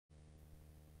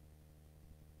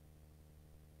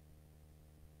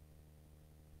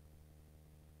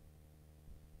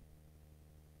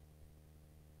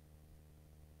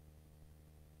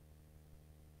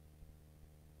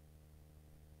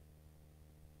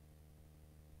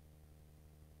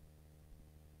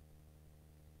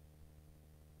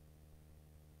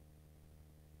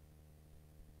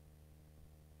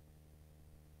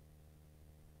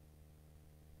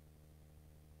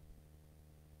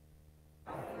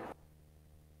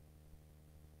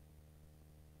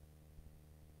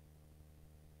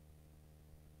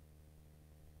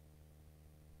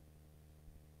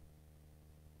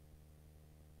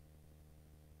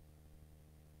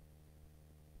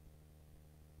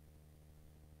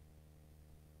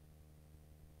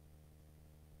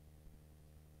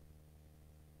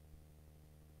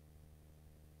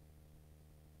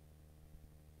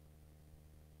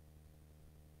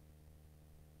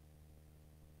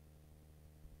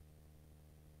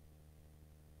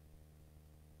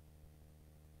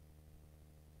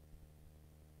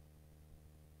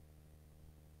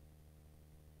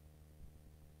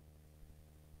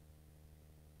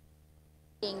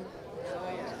So,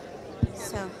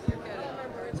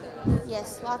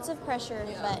 yes, lots of pressure,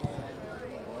 but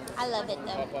I love it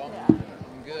though.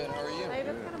 I'm good. How are you? Dave,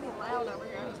 it's going to be loud over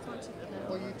here. I just want you to know.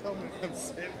 Well, you told me I'm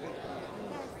sitting.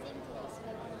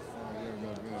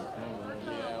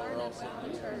 Yeah, we're all sitting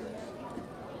in church.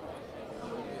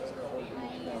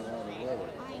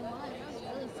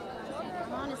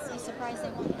 I'm honestly surprised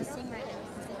they want me to sing right now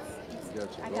because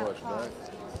Got I your got voice called.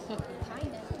 back.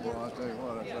 Kind of. Well, I'll tell you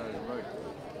what, that's aggravating.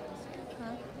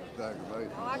 Huh? It's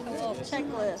aggravating. I like a little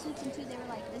checklist. They were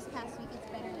like, this past week it's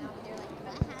better now, but they're like,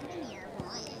 what happened to your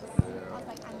voice? I was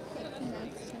like, I'm sick 2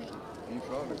 months straight. You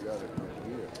probably got it from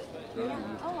here.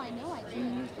 Oh, I know I You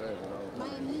do. used to have it all.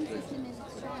 My immune system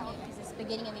isn't strong yet because it's the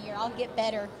beginning of the year. I'll get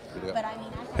better, but I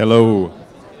mean, Hello.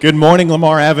 Good morning,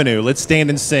 Lamar Avenue. Let's stand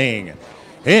and sing.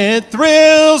 It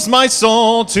thrills my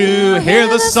soul to hear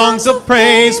the songs of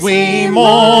praise we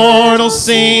mortals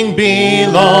sing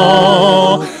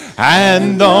below.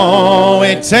 And though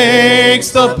it takes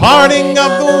the parting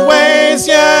of the ways,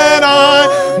 yet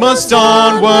I must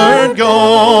onward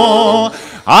go.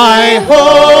 I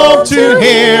hope to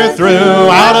hear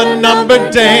throughout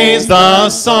unnumbered days the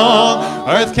song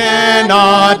earth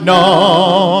cannot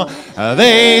know.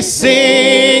 They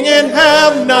sing in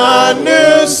heaven a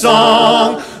new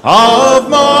song of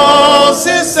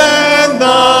Moses and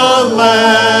the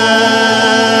Lamb.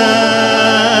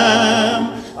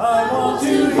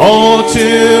 Oh,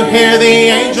 to hear the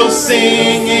angels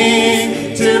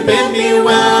singing, to bid me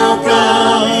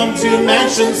welcome to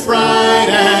mansions bright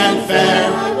and fair.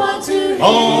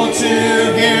 Oh,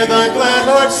 to hear the glad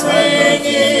hearts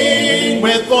ringing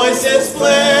with voices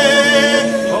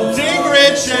blending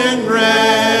rich and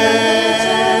rare.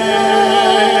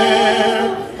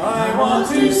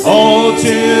 Oh,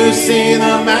 to see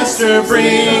the Master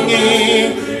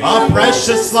bringing a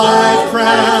precious life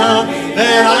crown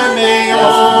that I may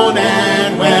own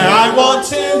and wear. I want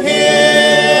to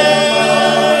hear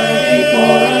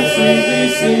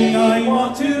I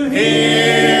want to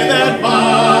hear that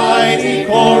mighty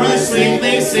chorus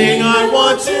sweetly sing. I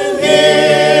want to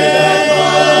hear that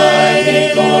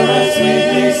mighty chorus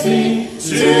sweetly sing.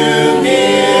 To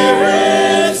hear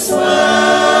it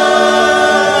swell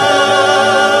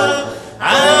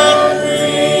and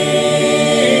ring.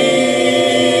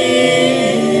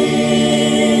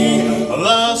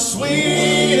 The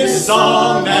sweetest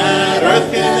song that earth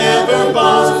can ever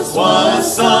boast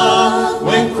was sung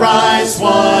when Christ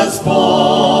was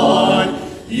born.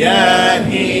 Yet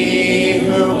he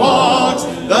who walked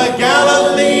the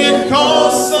Galilean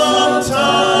coast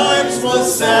sometimes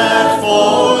was sad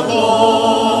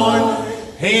forlorn.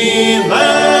 He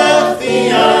left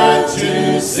the earth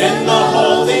to send the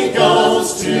Holy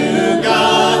Ghost to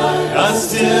God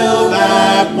us till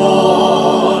that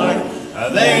morn.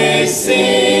 They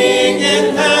sing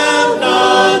in heaven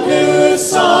a new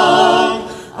song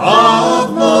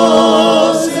of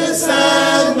Moses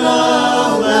and the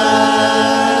Lamb.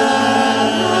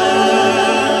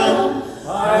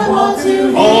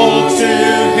 Oh, to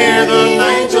hear the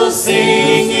angels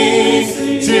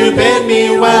singing, to bid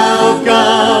me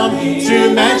welcome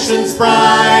to mansions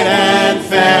bright and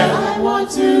fair.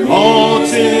 Oh,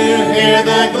 to hear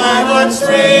the glad hearts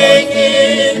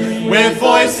ringing with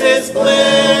voices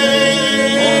blending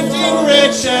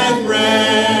rich and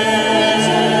rare.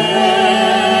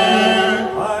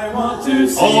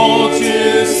 Oh,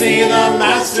 to see the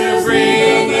Master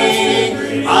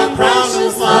bringing a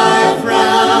priceless life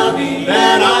crown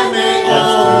that I may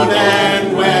own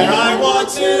and wear. I want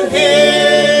to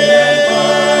hear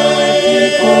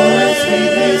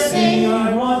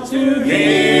I want to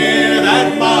hear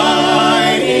that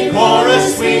mighty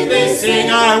chorus sweetly sing.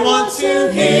 I want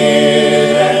to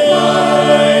hear that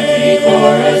mighty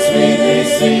chorus sweetly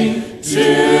sing. To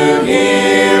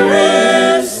hear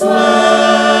it swell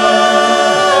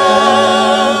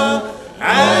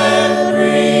and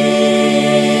ring.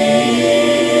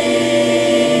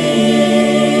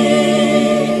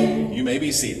 You may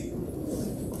be seated.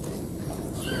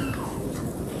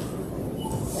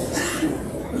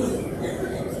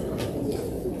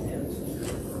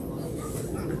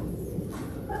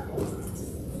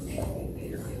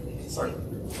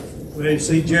 Well, you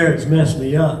see, Jared's messed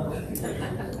me up.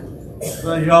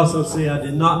 But you also see I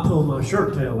did not pull my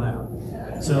shirt tail out.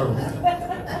 So,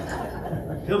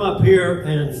 come up here,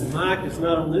 and the mic is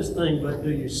not on this thing, but do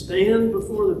you stand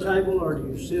before the table or do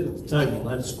you sit at the table?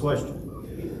 That's the question.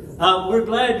 We're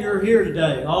glad you're here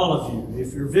today, all of you.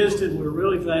 If you're visiting, we're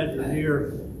really glad you're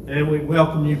here, and we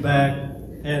welcome you back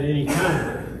at any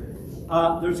time.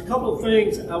 There's a couple of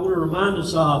things I want to remind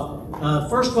us of.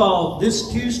 First of all,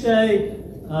 this Tuesday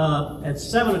at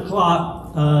 7 o'clock,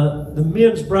 the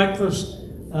men's breakfast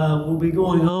will be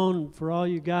going on for all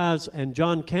you guys, and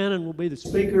John Cannon will be the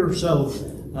speaker. So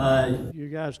you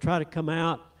guys try to come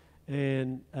out,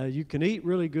 and you can eat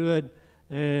really good,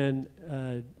 and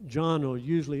John will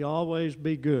usually always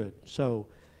be good. So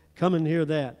come and hear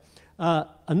that.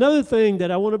 Another thing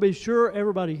that I want to be sure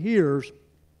everybody hears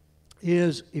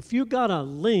is if you got a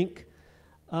link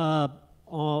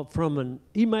from an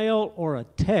email or a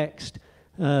text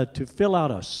to fill out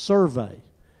a survey,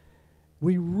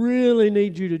 we really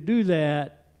need you to do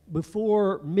that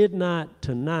before midnight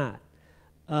tonight.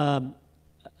 I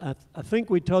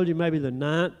think we told you maybe the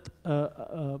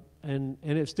 9th, and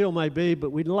it still may be,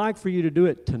 but we'd like for you to do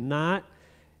it tonight,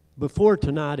 before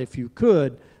tonight if you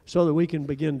could, so that we can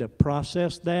begin to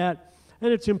process that.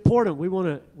 And it's important. We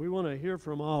want to hear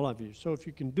from all of you. So if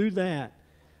you can do that,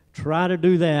 try to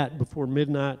do that before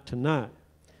midnight tonight.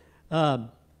 I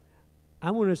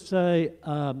want to say,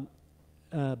 I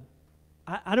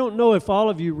don't know if all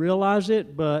of you realize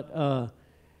it, but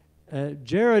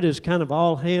Jared is kind of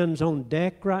all hands on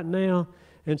deck right now.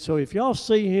 And so if y'all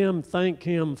see him, thank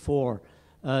him for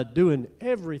doing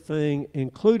everything,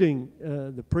 including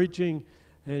the preaching.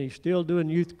 And he's still doing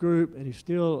youth group, and he's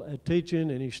still teaching,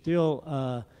 and he's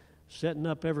still setting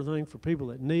up everything for people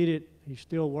that need it. He's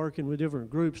still working with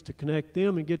different groups to connect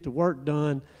them and get the work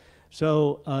done.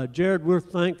 So, Jared, we're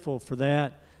thankful for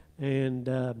that, and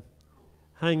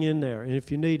hang in there. And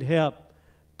if you need help,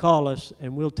 call us,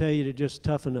 and we'll tell you to just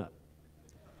toughen up.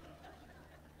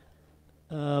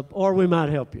 Or we might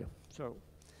help you. So,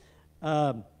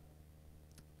 I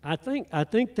think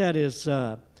that is...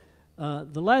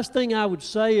 the last thing I would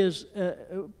say is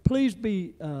please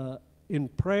be in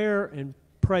prayer and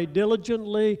pray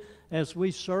diligently as we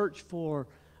search for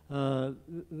the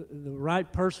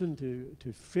right person to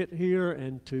fit here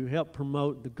and to help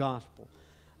promote the gospel.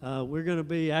 We're going to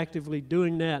be actively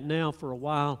doing that now for a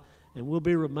while, and we'll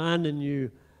be reminding you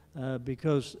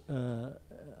because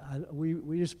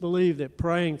we just believe that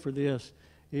praying for this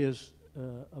is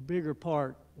a bigger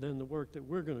part than the work that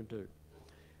we're going to do.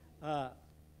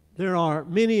 There are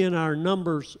many in our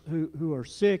numbers who are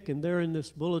sick, and they're in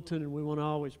this bulletin, and we want to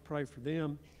always pray for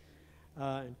them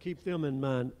and keep them in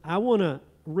mind. I want to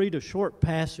read a short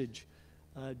passage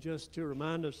just to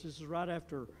remind us. This is right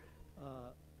after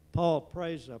Paul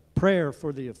prays a prayer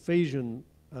for the Ephesian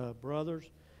brothers.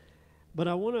 But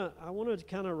I want to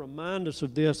kind of remind us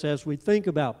of this as we think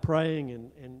about praying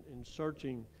and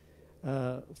searching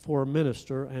for a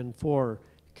minister and for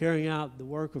carrying out the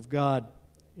work of God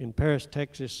in Paris,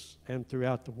 Texas, and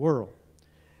throughout the world.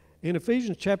 In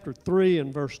Ephesians chapter 3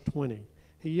 and verse 20,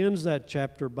 he ends that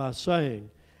chapter by saying,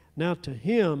 "Now to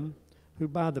him who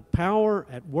by the power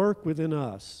at work within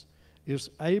us is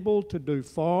able to do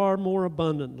far more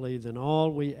abundantly than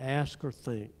all we ask or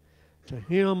think, to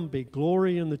him be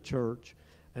glory in the church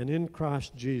and in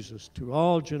Christ Jesus to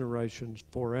all generations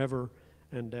forever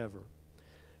and ever."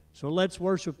 So let's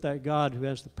worship that God who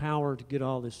has the power to get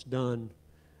all this done.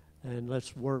 And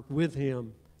let's work with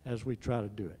him as we try to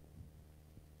do it.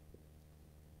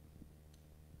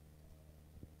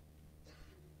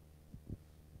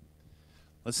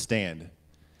 Let's stand.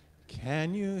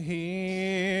 Can you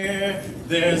hear?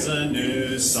 There's a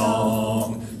new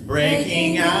song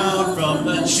breaking out from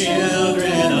the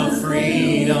children of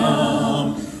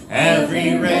freedom.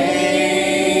 Every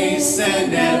race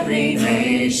and every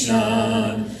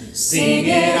nation, sing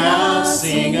it out,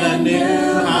 sing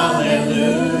anew,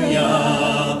 hallelujah.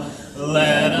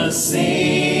 Let us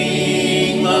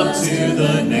sing love to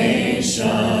the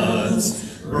nations,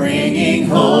 bringing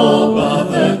hope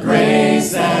of the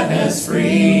grace that has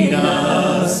freed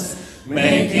us.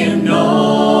 Make him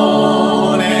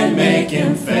known and make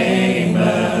him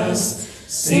famous.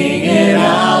 Sing it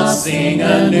out, sing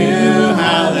anew,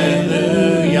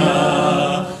 hallelujah.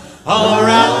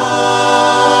 Arise,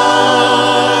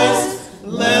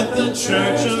 let the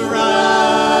church arise.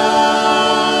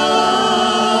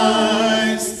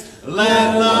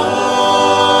 Let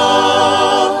love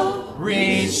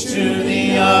reach to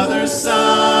the other side.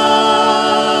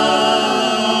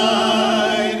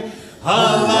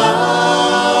 Alive,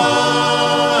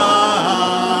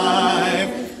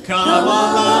 come alive.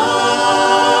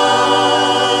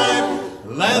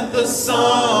 Let the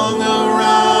song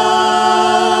arise.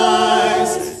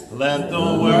 Let the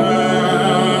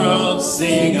world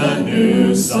sing a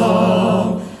new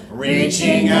song,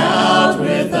 reaching out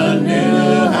with a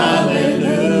new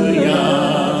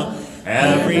hallelujah.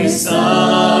 Every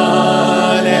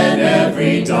son and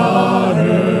every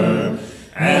daughter,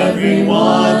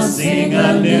 everyone sing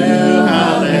a new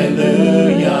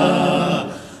hallelujah.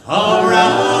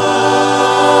 Arise,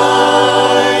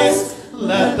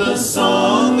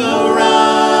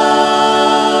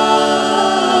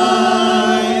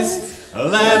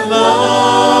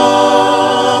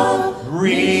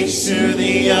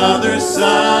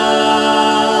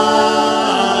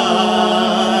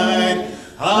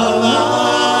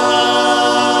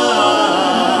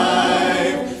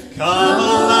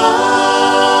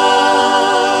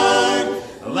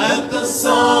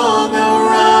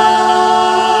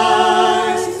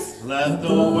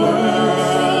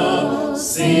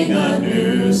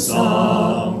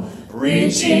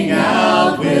 reaching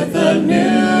out with a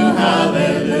new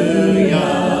hallelujah.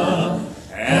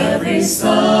 Every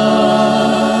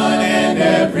son and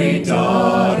every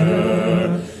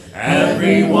daughter,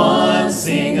 everyone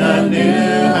sing a new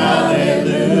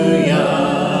hallelujah.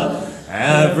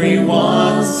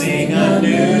 Everyone sing a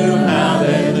new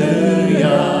hallelujah.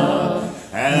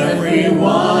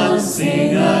 Everyone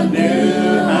sing a new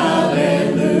hallelujah.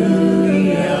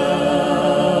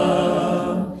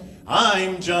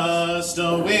 I'm just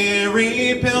a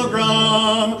weary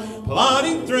pilgrim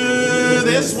plodding through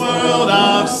this world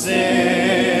of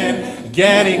sin,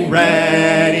 getting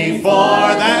ready for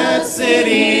that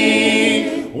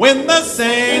city when the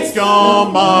saints go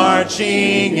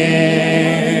marching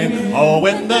in. Oh,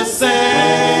 when the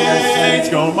saints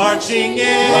go marching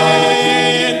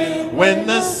in, when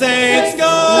the saints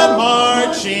go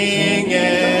marching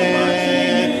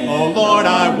in. Oh, Lord,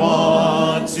 I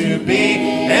want to be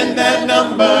in that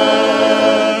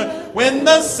number when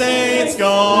the saints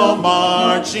go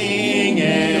marching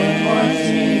in.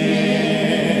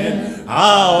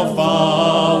 I'll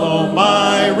follow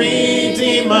my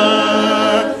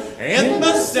Redeemer in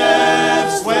the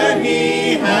steps where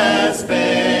he has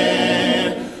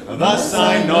been. Thus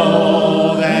I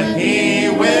know that he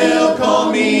will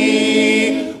call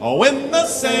me when the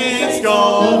saints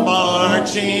go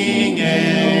marching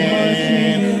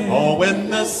in. Oh, when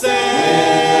the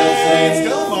saints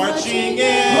go marching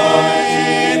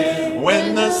in,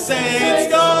 when the saints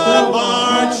go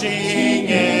marching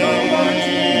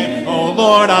in. Oh,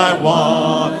 Lord, I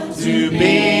want to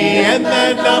be in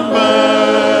that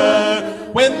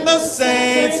number when the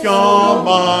saints go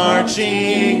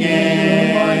marching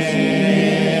in.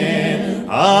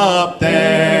 Up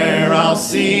there I'll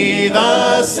see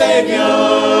the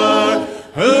Savior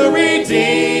who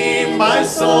redeemed my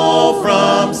soul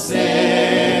from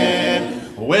sin.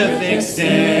 With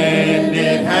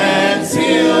extended hands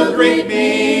he'll greet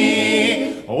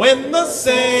me when the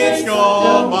saints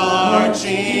go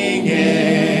marching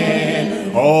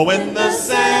in. Oh, when the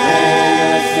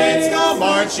saints go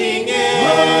marching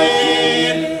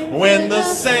in, when the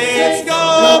saints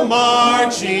go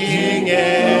marching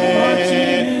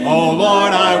in. Oh,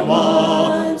 Lord, I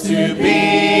want to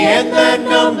be in that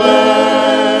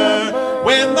number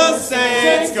when the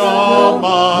saints go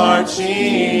marching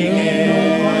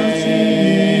in.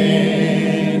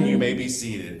 You may be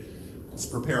seated. Let's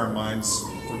prepare our minds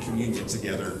for communion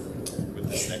together with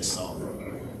this next song.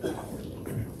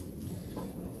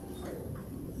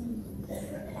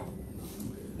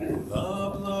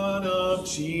 The blood of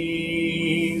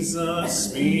Jesus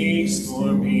speaks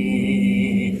for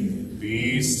me.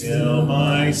 Be still,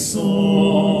 my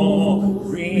soul,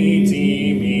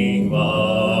 redeeming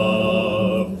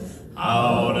love.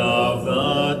 Out of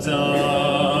the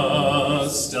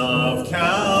dust of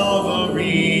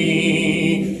Calvary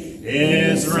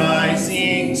is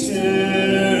rising to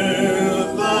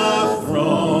the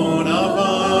throne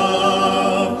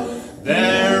above.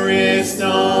 There is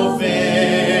no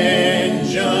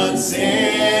vengeance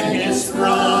in his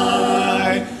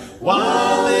cry,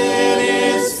 while it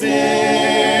is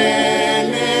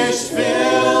finished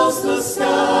fills the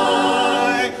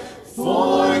sky.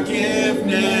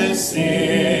 Forgiveness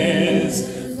is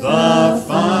the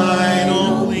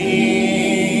final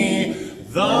plea.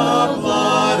 The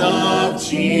blood of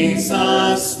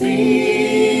Jesus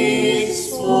speaks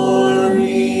for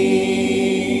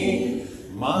me.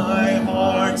 My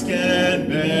heart can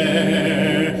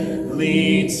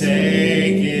barely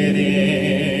take it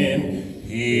in.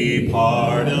 He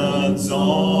pardons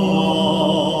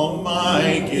all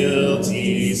my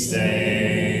guilty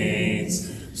stains.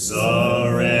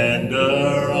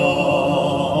 Surrender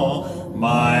all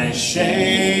my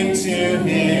shame to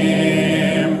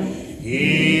him.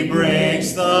 He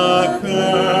breaks the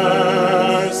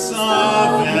curse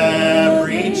of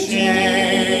every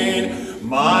chain.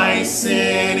 My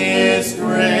sin is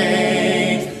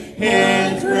great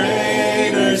and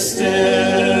greater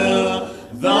still.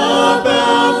 The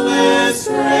boundless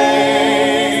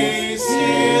grace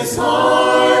his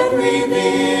heart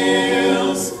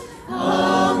reveals.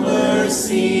 A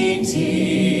mercy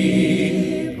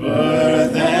deeper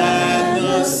than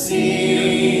the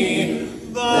sea.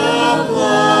 The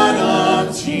blood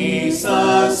of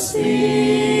Jesus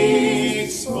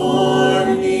speaks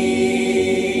for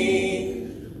me.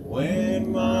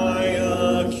 When my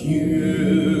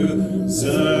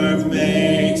accuser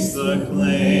makes the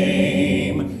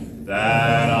claim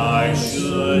that I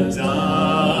should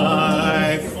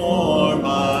die for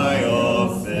my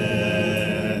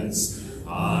offense,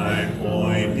 I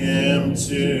point him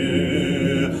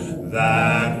to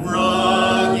that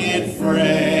rugged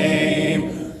frame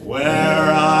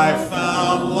where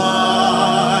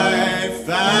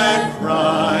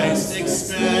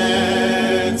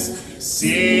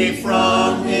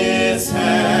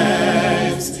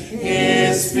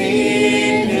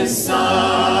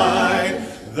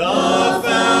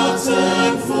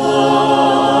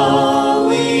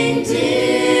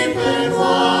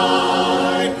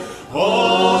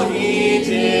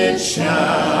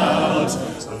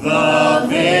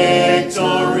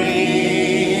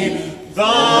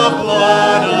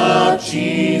blood of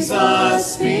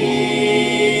Jesus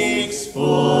speaks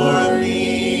for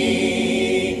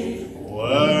me.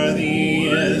 Worthy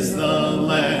is the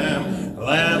Lamb,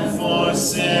 Lamb for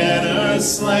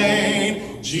sinners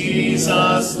slain.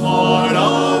 Jesus, Lord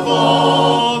of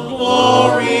all,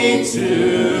 glory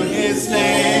to his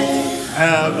name.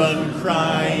 Heaven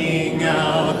crying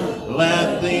out,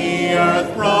 let the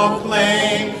earth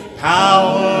proclaim.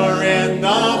 Power in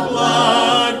the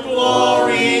blood,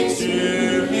 glory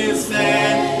to his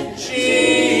name.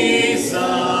 Jesus.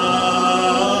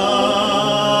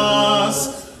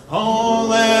 Oh,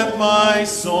 let my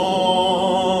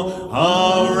soul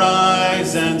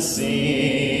arise and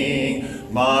sing.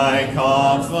 My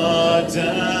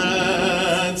confidence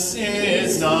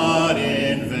is not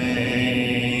in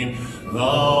vain. The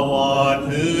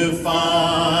one who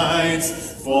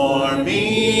fights for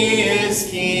me is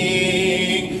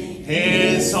King.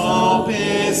 His hope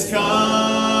is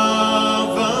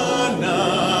covenant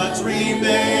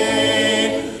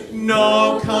remain.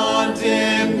 No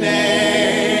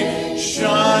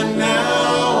condemnation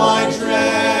now I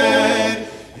dread.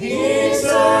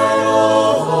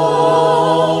 Eternal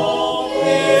hope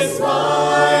is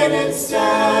mine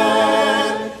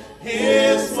instead.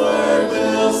 His word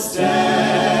will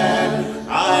stand.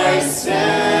 I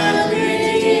stand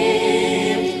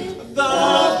redeemed. The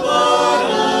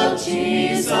blood of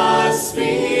Jesus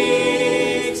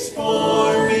speaks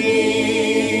for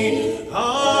me.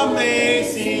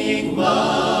 Amazing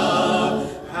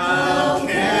love, how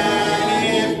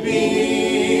can it be?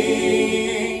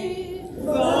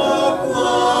 The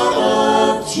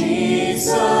blood of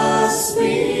Jesus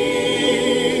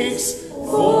speaks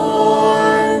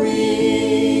for me.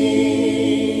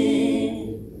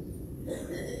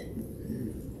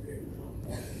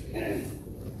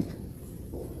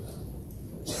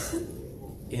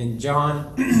 In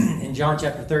John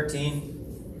chapter 13,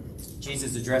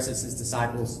 Jesus addresses his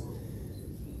disciples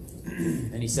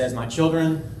and he says, "My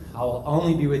children, I will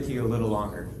only be with you a little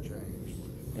longer."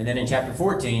 And then in chapter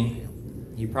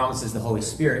 14, he promises the Holy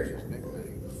Spirit.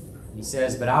 He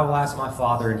says, "But I will ask my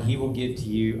Father, and he will give to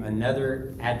you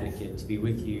another advocate to be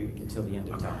with you until the end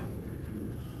of time."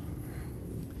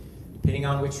 Depending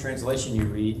on which translation you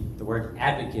read, the word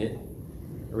advocate,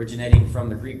 originating from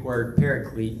the Greek word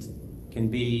paraclete, can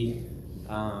be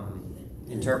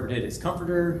interpreted as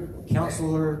comforter,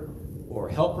 counselor, or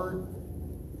helper.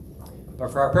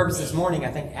 But for our purpose this morning,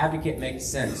 I think advocate makes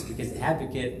sense because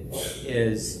advocate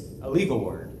is a legal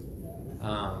word.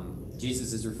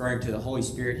 Jesus is referring to the Holy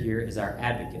Spirit here as our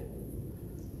advocate.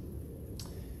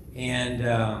 And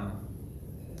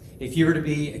if you were to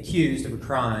be accused of a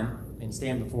crime and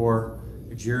stand before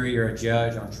a jury or a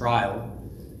judge on trial,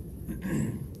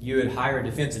 you would hire a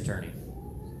defense attorney.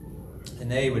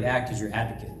 And they would act as your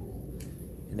advocate.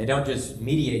 And they don't just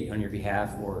mediate on your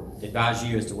behalf or advise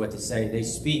you as to what to say. They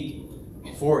speak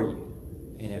for you.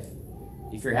 And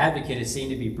if your advocate is seen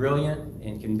to be brilliant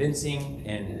and convincing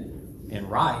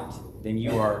and right, then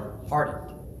you are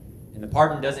pardoned. And the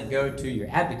pardon doesn't go to your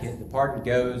advocate. The pardon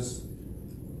goes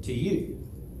to you.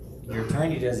 Your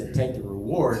attorney doesn't take the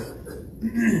reward.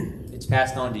 It's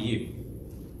passed on to you.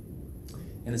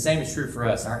 And the same is true for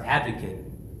us. Our advocate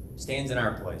stands in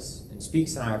our place and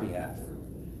speaks on our behalf.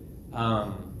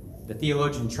 The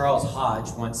theologian Charles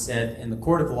Hodge once said, "In the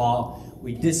court of law,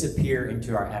 we disappear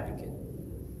into our advocate."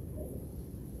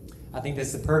 I think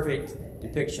that's the perfect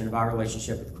depiction of our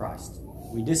relationship with Christ.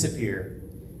 We disappear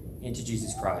into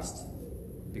Jesus Christ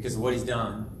because of what he's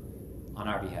done on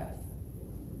our behalf.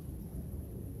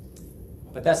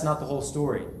 But that's not the whole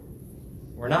story.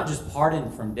 We're not just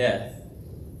pardoned from death.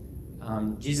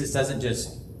 Jesus doesn't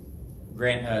just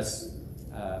grant us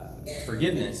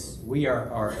forgiveness. We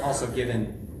are also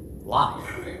given life.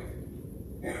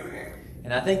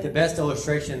 And I think the best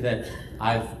illustration that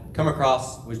I've come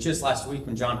across was just last week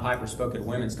when John Piper spoke at a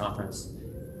women's conference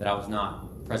that I was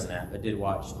not present at, but did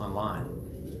watch online.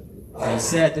 And he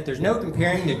said that there's no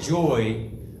comparing the joy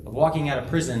of walking out of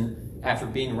prison after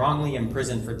being wrongly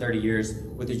imprisoned for 30 years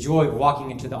with the joy of walking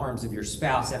into the arms of your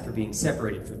spouse after being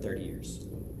separated for 30 years.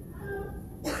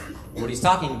 What he's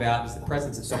talking about is the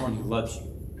presence of someone who loves you.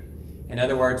 In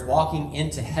other words, walking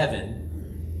into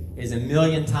heaven is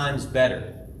 1,000,000 times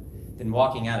better than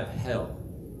walking out of hell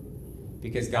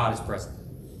because God is present.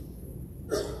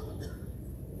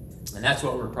 And that's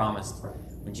what we're promised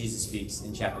when Jesus speaks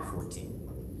in chapter 14.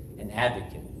 An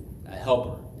advocate, a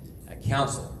helper, a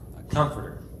counselor, a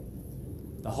comforter,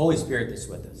 the Holy Spirit that's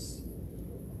with us.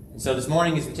 And so this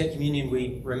morning as we take communion,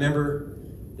 we remember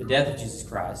the death of Jesus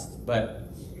Christ, but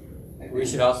we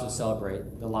should also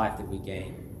celebrate the life that we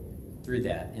gain through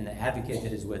that, and the advocate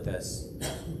that is with us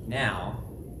now,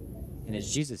 and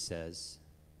as Jesus says,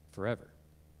 forever.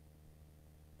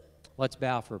 Let's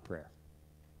bow for a prayer.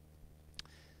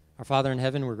 Our Father in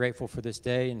heaven, we're grateful for this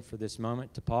day and for this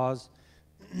moment to pause,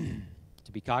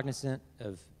 to be cognizant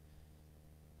of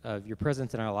your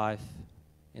presence in our life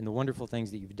and the wonderful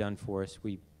things that you've done for us.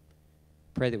 We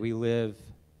pray that we live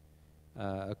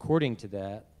according to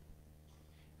that,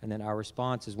 and that our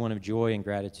response is one of joy and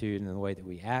gratitude in the way that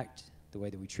we act, the way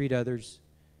that we treat others,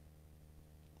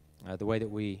 the way that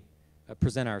we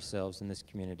present ourselves in this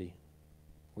community.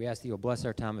 We ask that you'll bless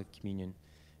our time of communion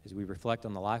as we reflect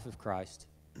on the life of Christ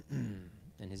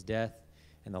and his death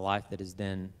and the life that is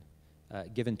then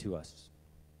given to us.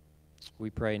 We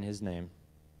pray in his name.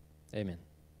 Amen.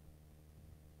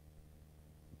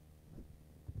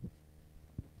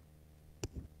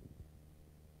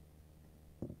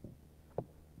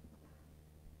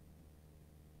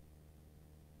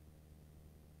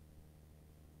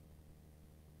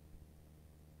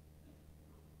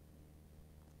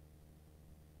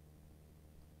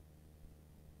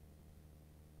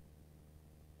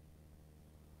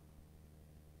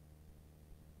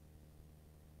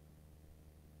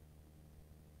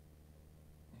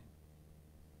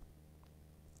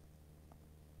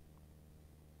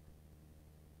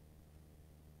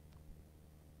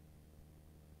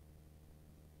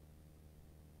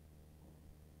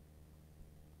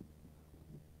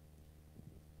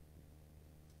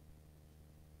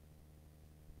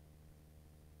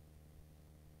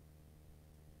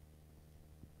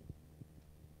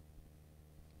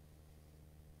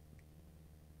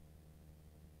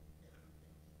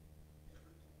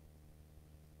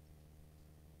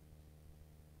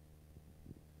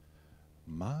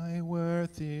 My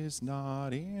worth is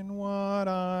not in what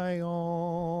I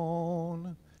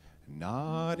own,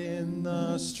 not in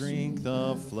the strength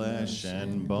of flesh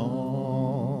and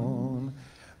bone,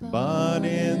 but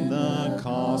in the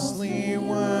costly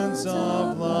wounds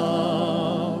of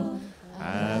love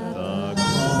at the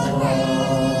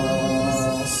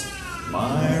cross.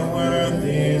 My worth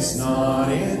is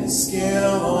not in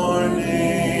skill or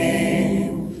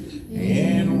name,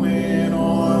 in win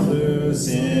or lose,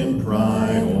 in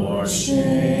pride or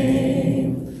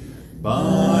shame,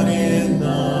 but in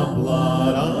the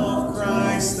blood of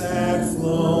Christ that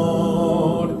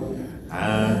flowed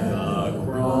at the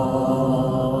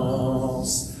cross.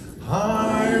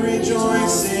 I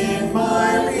rejoice in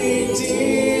my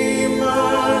Redeemer,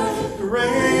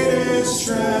 greatest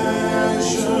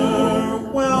treasure,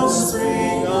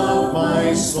 wellspring of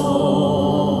my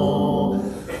soul.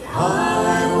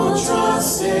 I will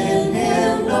trust in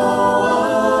him,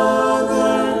 no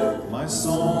other. My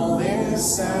soul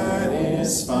is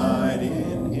satisfied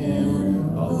in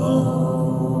him alone.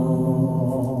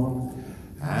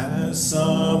 As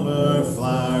summer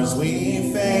flowers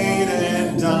we fade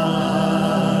and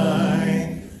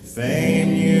die,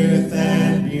 fame, youth,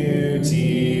 and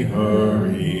beauty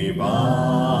hurry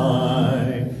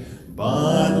by,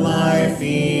 but life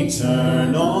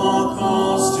eternal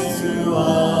calls to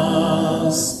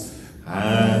us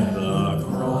at the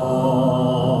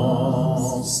cross.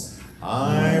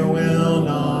 I will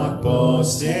not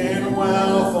boast in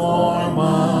wealth or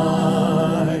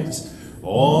might,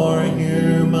 or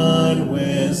human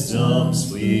wisdom's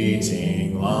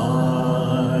fleeting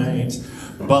light,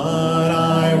 but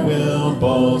I will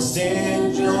boast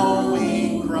in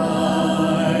knowing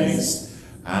Christ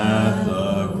at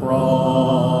the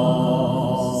cross.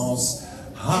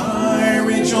 I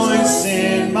rejoice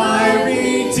in my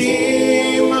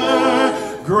Redeemer,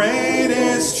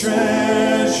 greatest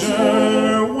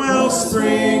treasure,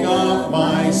 wellspring of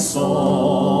my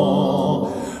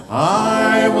soul.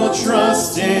 I will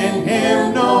trust in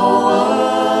him, no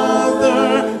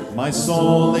other. My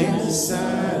soul is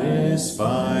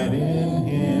satisfied in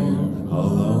him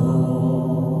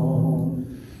alone.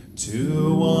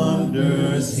 Two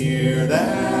wonders here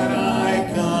that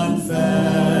I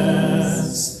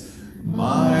confess,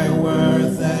 my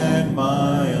worth and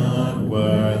my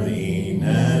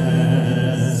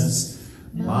unworthiness,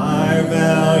 my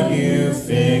value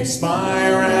fixed, my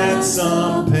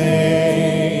ransom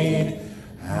paid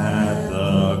at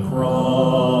the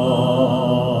cross.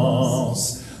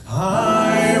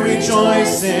 I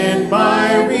rejoice in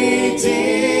my Redeemer,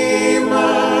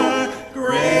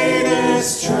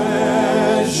 greatest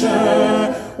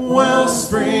treasure,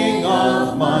 wellspring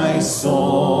of my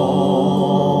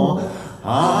soul.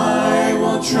 I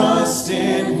will trust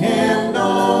in him,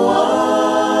 no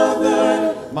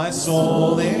other. My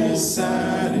soul is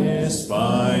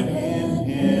satisfied in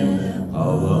him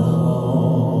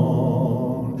alone.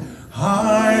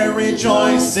 I will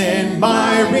rejoice in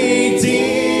my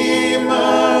Redeemer,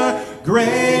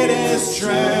 greatest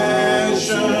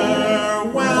treasure,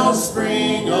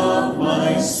 wellspring of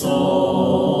my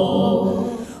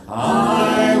soul.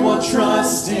 I will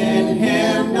trust in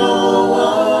him, no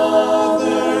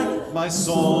other. My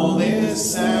soul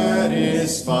is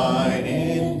satisfied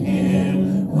in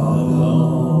him alone.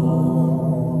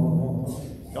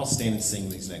 Y'all stand and sing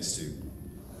these next two.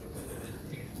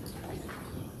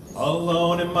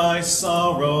 Alone in my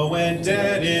sorrow and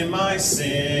dead in my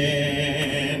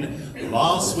sin,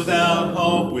 lost without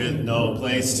hope with no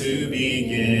place to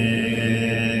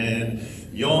begin.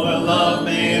 Your love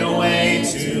made a way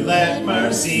to let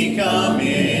mercy come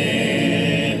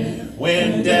in.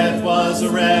 When death was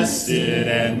arrested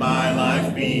and my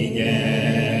life began,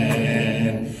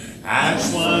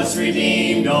 ash was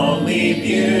redeemed, only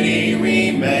beauty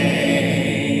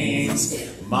remains.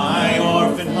 My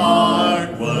orphan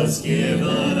heart was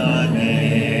given a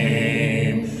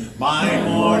name. My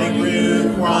morning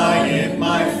grew quiet,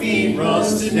 my feet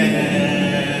rose to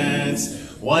dance.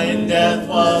 When death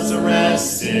was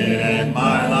arrested and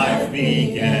my life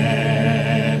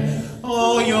began.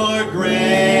 Oh, your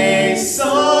grace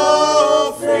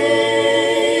so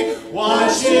free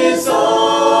washes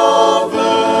over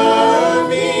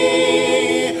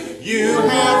me. You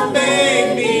have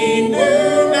made me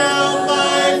new, now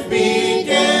life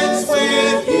begins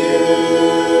with you.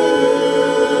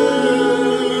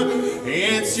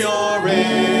 It's your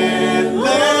endless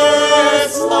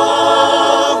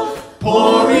love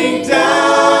pouring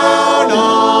down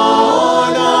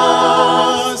on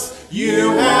us.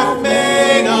 You have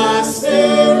made us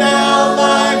new, now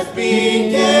life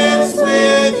begins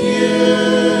with you.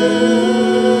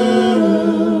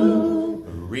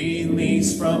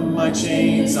 Released from my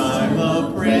chains, I'm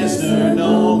a prisoner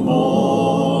no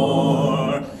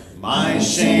more. My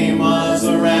shame was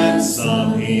a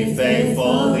ransom he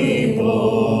faithfully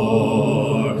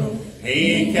bore.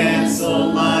 He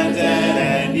canceled my debt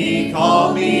and he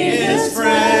called me his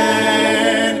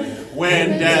friend.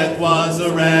 When death was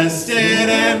arrested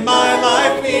and my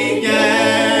life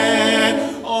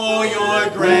began. Oh, your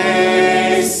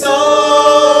grace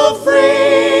so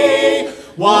free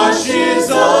washes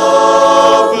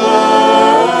over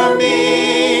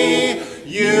me.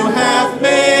 You have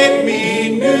made me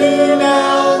new,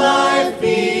 now life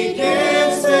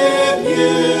begins with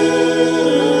you.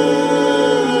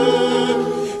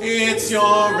 It's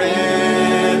your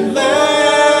endless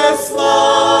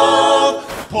love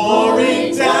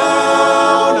pouring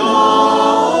down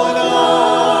on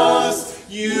us.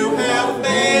 You have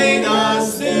made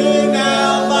us new,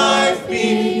 now life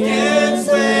begins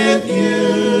with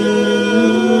you.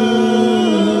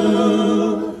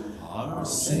 Our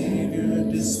Savior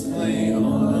displayed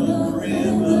on a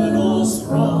criminal's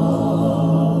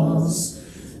cross.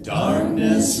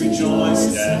 Darkness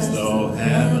rejoiced as though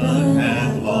heaven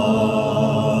had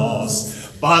lost.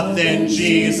 But then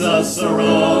Jesus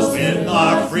arose with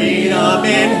our freedom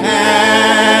in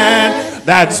hand.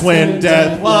 That's when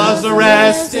death was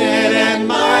arrested and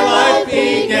my life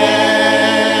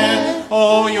began.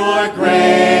 Oh, your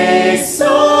grace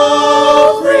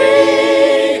so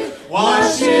free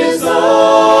washes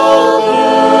over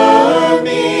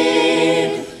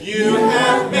me. You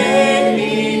have made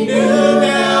me new,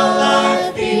 now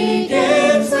life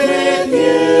begins with you.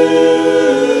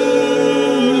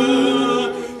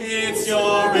 It's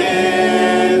your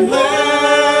endless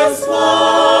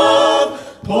love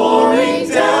pouring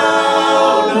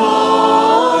down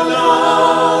on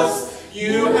us.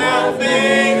 You have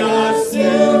made us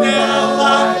new, now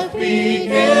life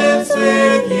begins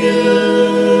with you.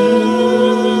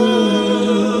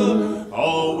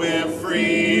 Oh, we're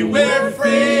free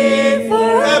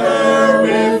forever,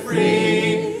 we're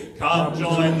free. Come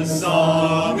join the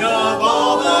song of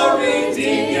all the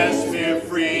redeemed. Yes, we're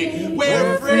free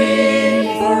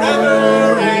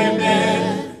forever,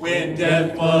 amen. When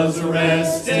death was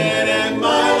arrested and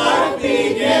my life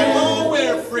began. Oh,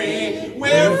 we're free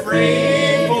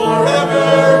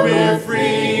forever, we're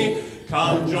free.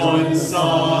 Come join the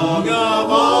song of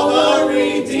all the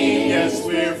redeemed. Yes,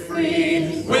 we're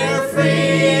free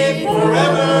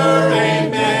forever,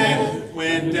 amen.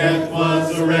 When death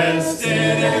was arrested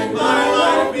and my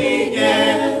life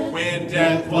began. When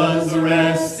death was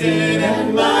arrested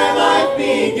and my life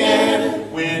began.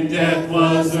 When death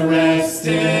was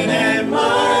arrested and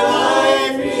my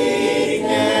life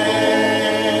began.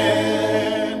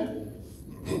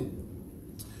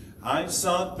 I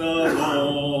sought the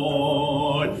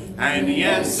Lord, and he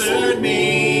answered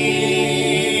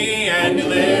me and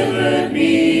delivered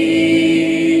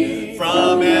me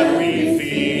from every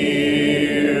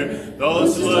fear.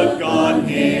 Those who look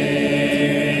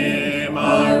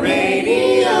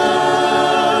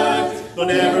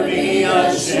they'll never be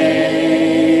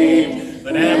ashamed.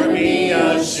 They'll never be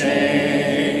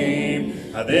ashamed.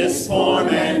 This poor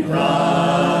man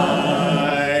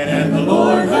cried, and the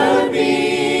Lord heard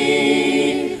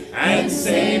me and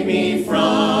saved me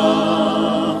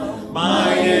from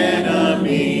my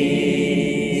enemies.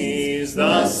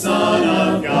 The Son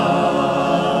of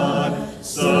God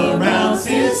surrounds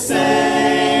his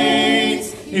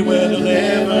saints. He will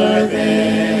deliver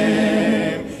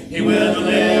them. He will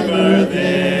deliver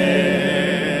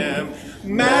them.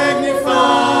 Magnify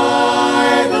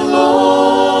the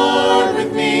Lord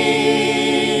with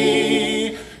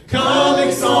me. Come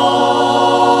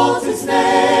exalt his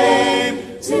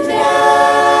name together.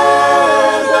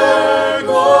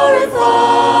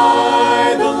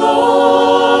 Glorify the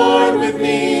Lord with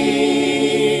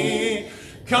me.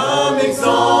 Come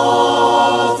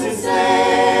exalt his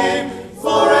name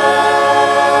forever.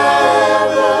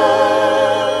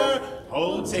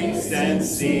 Oh, taste and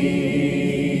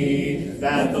see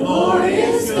that the Lord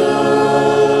is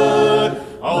good.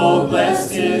 Oh,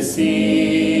 blessed is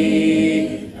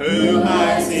he who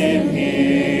hides in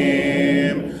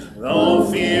him.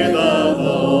 Don't fear the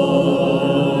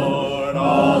Lord,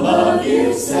 all of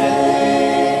you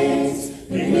saints.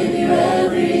 He'll give you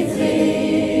everything.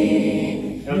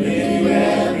 He'll give you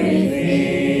everything.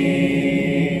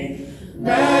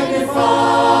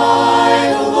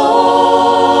 Magnify the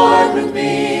Lord with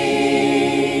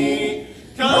me.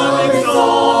 Come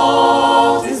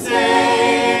exalt his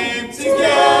name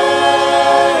together.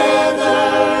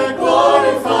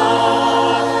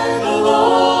 Glorify the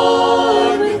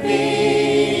Lord with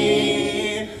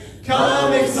me.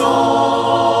 Come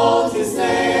exalt his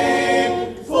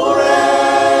name forever.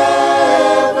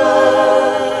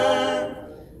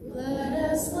 Let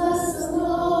us bless the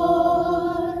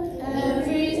Lord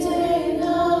every day and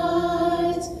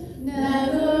night.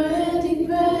 Never-ending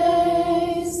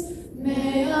praise.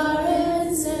 May our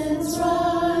incense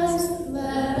rise.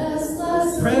 Let us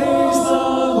bless the Praise the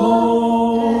Lord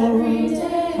Lord, every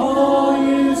day and all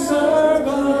you night.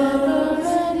 servants.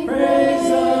 Never-ending Praise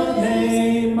the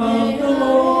name of the Lord.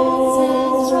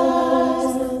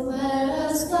 Let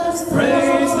us bless the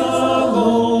Praise the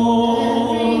Lord,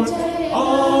 every day and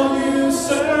all you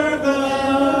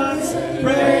servants.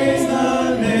 Praise the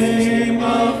name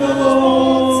of the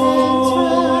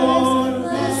Lord.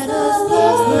 Bless the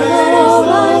Praise the Lord,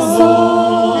 my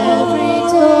soul, every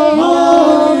day and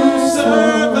all you night.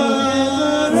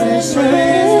 servants. Praise the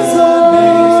His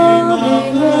name of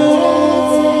holy the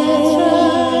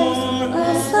Lord.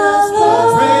 Bless the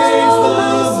Lord, Praise the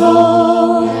my Lord.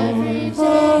 soul, every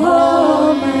day and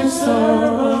All night. my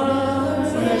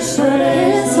servants,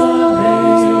 praise His the holy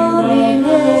name of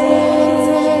the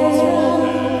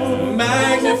name.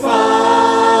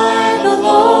 Magnify the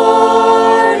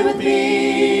Lord with me.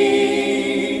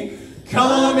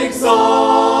 Come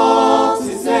exalt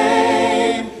his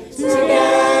name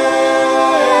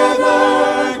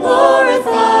together.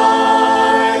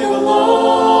 Glorify the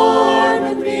Lord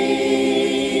with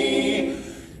me.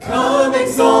 Come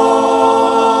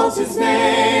exalt his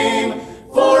name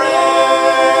forever.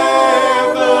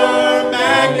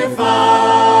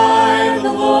 Magnify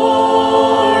the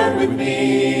Lord with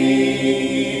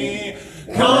me.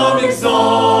 Come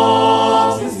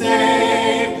exalt his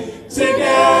name together.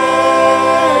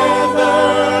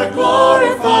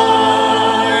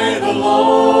 Glorify the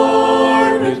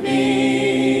Lord with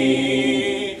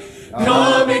me.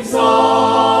 Come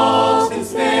exalt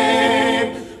his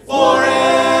name forever.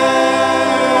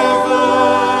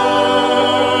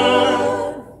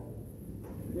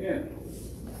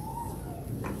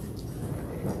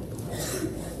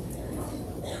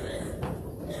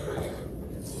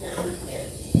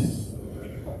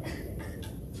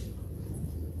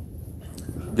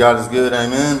 God is good,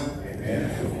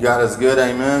 amen. God is good,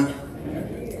 amen.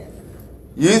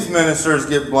 Youth ministers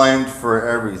get blamed for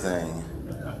everything.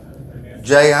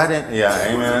 Jay, I didn't, yeah,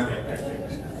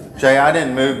 amen. Jay, I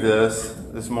didn't move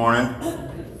this morning.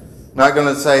 Not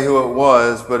going to say who it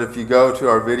was, but if you go to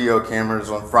our video cameras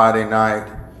on Friday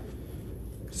night,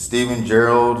 Stephen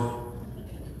Gerald,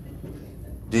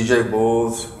 DJ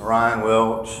Bulls, Ryan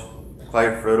Welch, Clay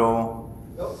Friddle,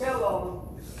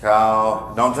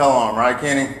 Kyle, don't tell on him, right,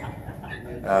 Kenny?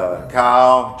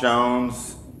 Kyle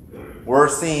Jones were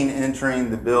seen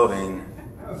entering the building,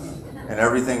 and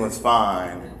everything was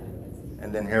fine.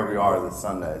 And then here we are this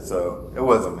Sunday, so it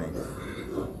wasn't me.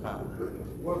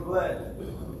 We're blessed.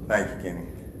 Thank you, Kenny.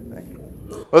 Thank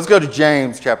you. Let's go to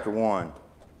James chapter 1.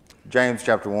 James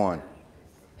chapter 1.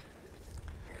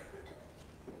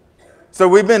 So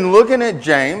we've been looking at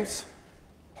James,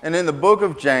 and in the book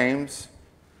of James,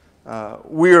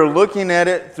 we are looking at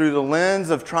it through the lens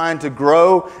of trying to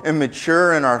grow and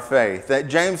mature in our faith. That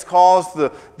James calls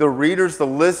the readers, the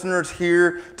listeners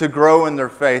here to grow in their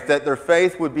faith. That their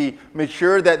faith would be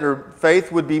mature, that their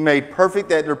faith would be made perfect,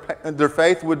 that their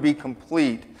faith would be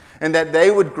complete. And that they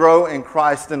would grow in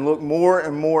Christ and look more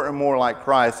and more and more like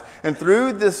Christ. And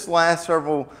through this last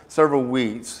several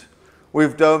weeks,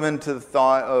 we've dove into the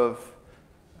thought of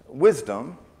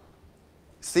wisdom,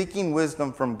 seeking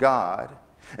wisdom from God,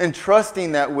 and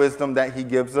trusting that wisdom that He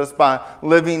gives us by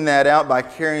living that out, by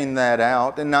carrying that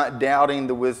out, and not doubting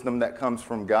the wisdom that comes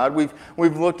from God.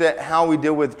 We've looked at how we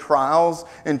deal with trials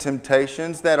and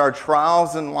temptations, that our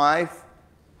trials in life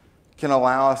can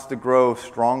allow us to grow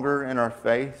stronger in our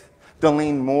faith, to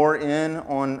lean more in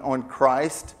on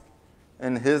Christ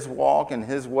and His walk and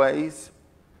His ways.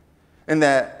 And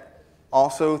that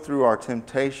also through our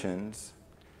temptations,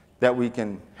 that we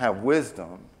can have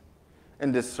wisdom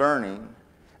and discerning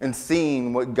and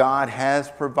seeing what God has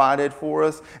provided for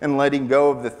us and letting go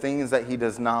of the things that He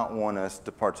does not want us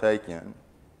to partake in.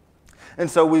 And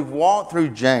so we've walked through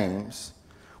James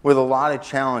with a lot of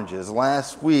challenges.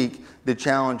 Last week, the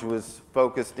challenge was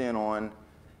focused in on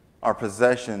our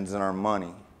possessions and our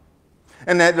money.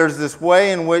 And that there's this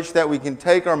way in which that we can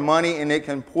take our money and it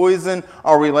can poison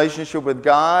our relationship with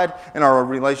God and our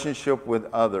relationship with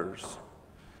others.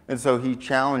 And so he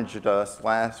challenged us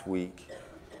last week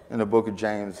in the book of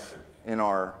James in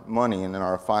our money and in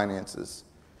our finances.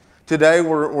 Today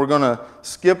we're going to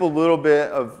skip a little bit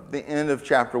of the end of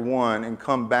chapter 1 and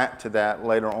come back to that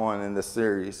later on in this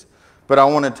series. But I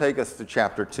want to take us to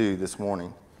chapter 2 this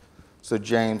morning. So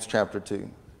James chapter 2.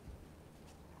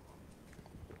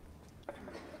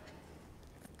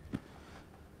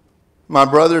 My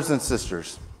brothers and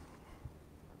sisters,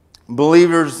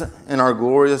 believers in our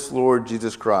glorious Lord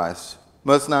Jesus Christ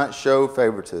must not show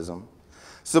favoritism.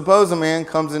 Suppose a man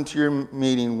comes into your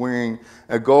meeting wearing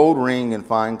a gold ring and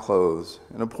fine clothes,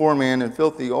 and a poor man in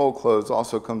filthy old clothes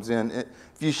also comes in.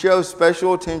 If you show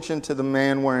special attention to the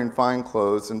man wearing fine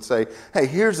clothes and say, hey,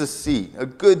 here's a seat, a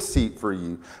good seat for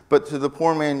you, but to the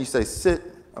poor man you say, sit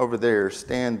over there,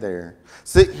 stand there.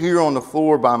 Sit here on the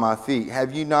floor by my feet.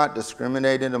 Have you not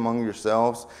discriminated among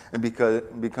yourselves and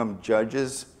become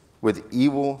judges with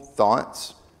evil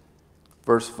thoughts?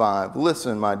 Verse 5,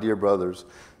 listen, my dear brothers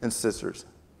and sisters.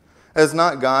 Has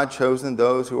not God chosen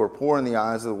those who are poor in the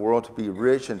eyes of the world to be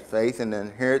rich in faith and to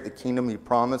inherit the kingdom He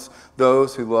promised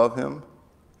those who love Him?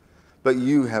 But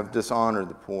you have dishonored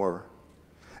the poor.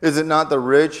 Is it not the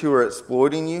rich who are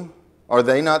exploiting you? Are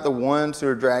they not the ones who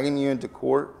are dragging you into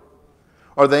court?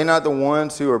 Are they not the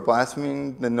ones who are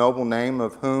blaspheming the noble name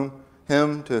of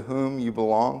him to whom you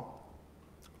belong?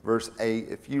 Verse 8,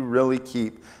 if you really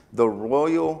keep the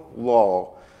royal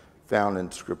law found in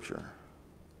Scripture,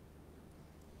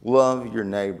 love your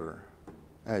neighbor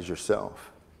as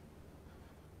yourself,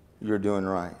 you're doing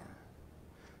right.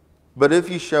 But if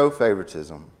you show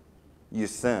favoritism, you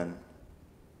sin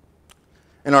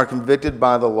and are convicted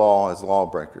by the law as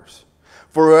lawbreakers.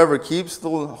 For whoever keeps the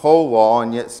whole law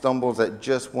and yet stumbles at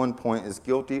just one point is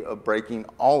guilty of breaking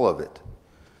all of it.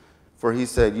 For he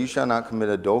said, you shall not commit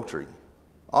adultery.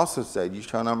 Also said, you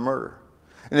shall not murder.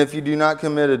 And if you do not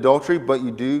commit adultery, but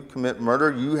you do commit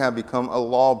murder, you have become a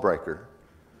lawbreaker.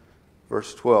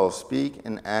 Verse 12, speak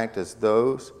and act as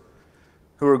those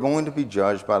who are going to be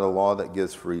judged by the law that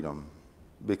gives freedom,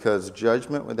 because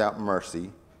judgment without mercy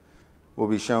will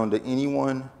be shown to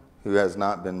anyone who has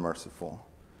not been merciful.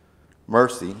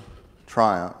 Mercy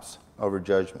triumphs over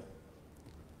judgment.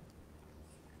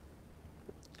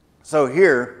 So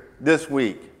here, this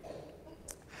week,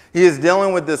 he is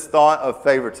dealing with this thought of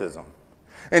favoritism.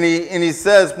 And he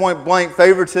says point blank,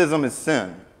 favoritism is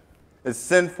sin. It's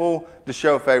sinful to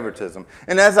show favoritism.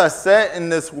 And as I sat in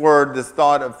this word, this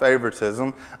thought of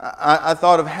favoritism, I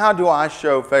thought of how do I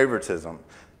show favoritism?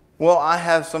 Well, I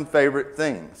have some favorite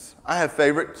things. I have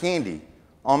favorite candy,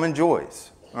 Almond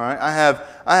Joys. All right,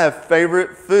 I have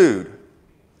favorite food.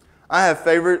 I have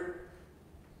favorite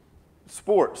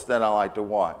sports that I like to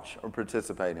watch or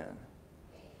participate in.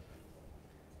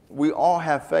 We all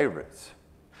have favorites.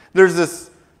 There's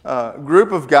this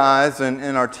group of guys,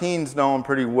 and our teens know them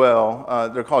pretty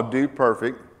well. They're called Dude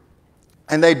Perfect.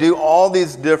 And they do all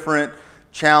these different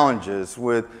challenges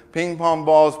with ping pong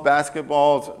balls,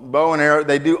 basketballs, bow and arrow.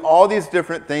 They do all these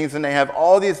different things, and they have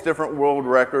all these different world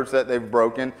records that they've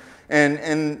broken.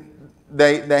 And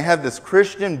they have this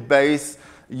Christian-based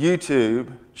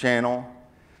YouTube channel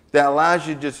that allows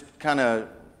you to just kind of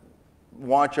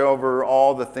watch over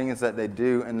all the things that they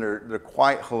do, and they're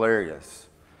quite hilarious.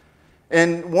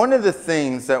 And one of the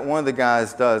things that one of the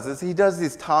guys does is he does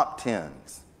these top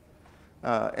 10s.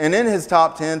 And in his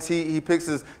top 10s, he picks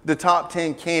the top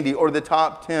 10 candy or the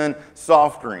top 10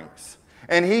 soft drinks.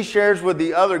 And he shares with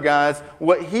the other guys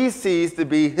what he sees to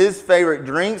be his favorite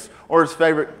drinks or his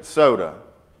favorite soda.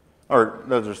 Or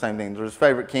those are the same things, or his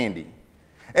favorite candy.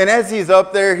 And as he's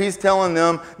up there, he's telling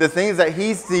them the things that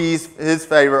he sees his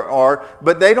favorite are,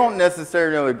 but they don't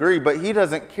necessarily agree, but he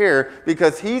doesn't care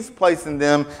because he's placing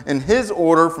them in his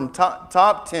order from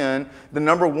top 10, the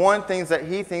number one things that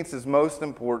he thinks is most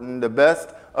important, the best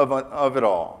of it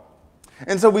all.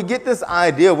 And so we get this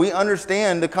idea, we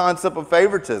understand the concept of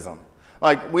favoritism.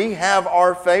 Like, we have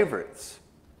our favorites.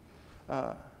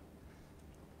 As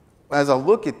I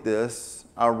look at this,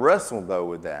 I wrestle, though,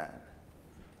 with that.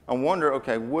 I wonder,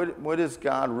 okay, what is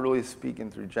God really speaking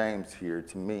through James here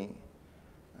to me?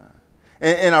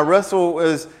 And I wrestle,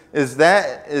 is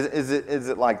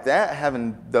it like that,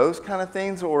 having those kind of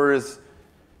things? Or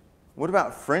what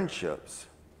about friendships?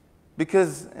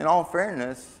 Because in all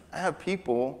fairness, I have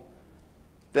people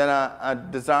that I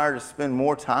desire to spend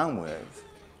more time with.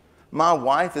 My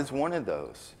wife is one of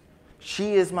those.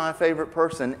 She is my favorite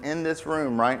person in this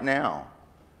room right now.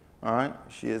 All right?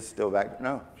 She is still back.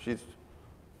 No, she's...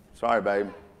 Sorry, babe.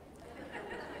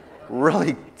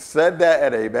 Really said that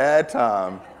at a bad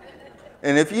time.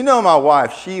 And if you know my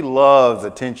wife, she loves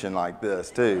attention like this,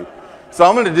 too. So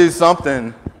I'm going to do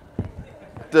something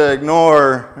to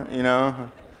ignore, you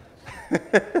know.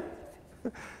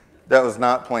 That was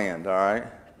not planned, all right?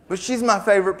 But she's my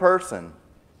favorite person.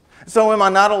 So am I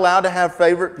not allowed to have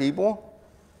favorite people?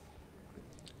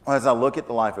 Well, as I look at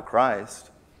the life of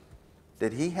Christ,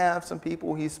 did he have some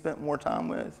people he spent more time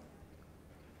with?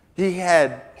 He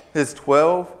had his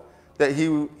 12 that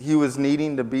he was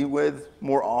needing to be with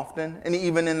more often. And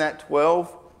even in that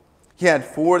 12, he had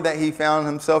 4 that he found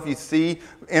himself, you see,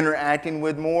 interacting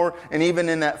with more. And even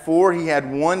in that 4, he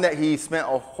had 1 that he spent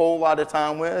a whole lot of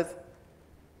time with.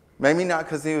 Maybe not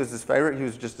because he was his favorite, he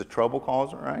was just a trouble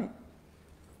causer, right?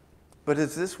 But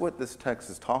is this what this text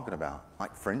is talking about?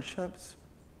 Like friendships?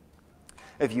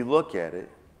 If you look at it,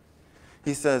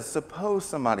 he says, suppose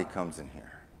somebody comes in here.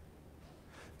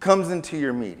 Comes into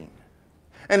your meeting.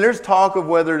 And there's talk of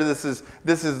whether this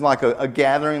is like a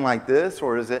gathering like this,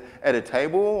 or is it at a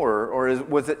table, or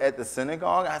was it at the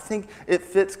synagogue? I think it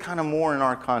fits kind of more in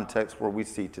our context where we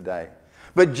see today.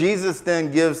 But Jesus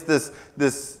then gives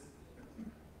this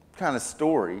kind of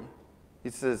story. He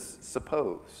says,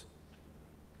 suppose,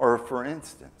 or for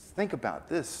instance, think about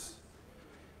this.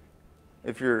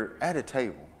 If you're at a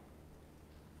table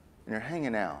and you're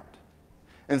hanging out,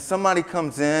 and somebody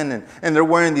comes in and they're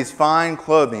wearing these fine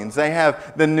clothing. They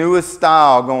have the newest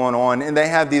style going on, and they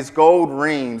have these gold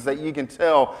rings that you can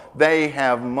tell they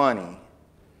have money.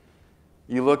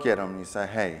 You look at them and you say,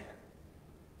 hey,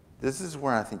 this is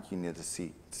where I think you need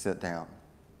to sit down.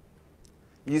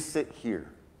 You sit here.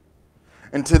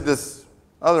 And to this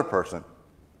other person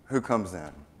who comes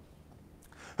in,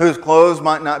 whose clothes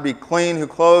might not be clean, whose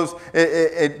clothes,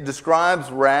 it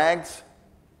describes rags,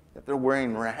 that they're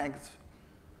wearing rags.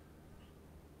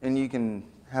 And you can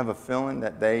have a feeling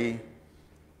that they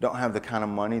don't have the kind of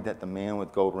money that the man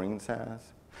with gold rings has.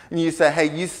 And you say,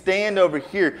 hey, you stand over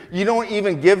here. You don't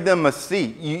even give them a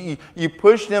seat. You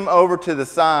push them over to the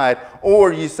side,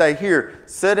 or you say, here,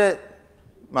 sit at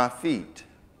my feet.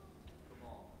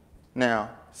 Now,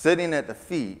 sitting at the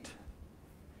feet,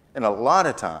 and a lot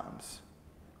of times,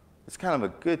 it's kind of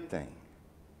a good thing.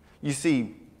 You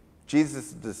see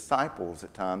Jesus' disciples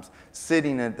at times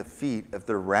sitting at the feet of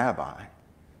their rabbi.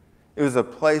 It was a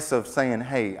place of saying,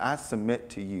 hey, I submit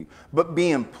to you. But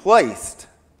being placed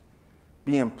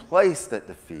at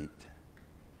the feet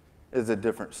is a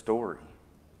different story.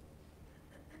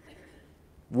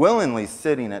 Willingly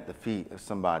sitting at the feet of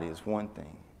somebody is one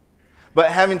thing. But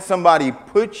having somebody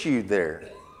put you there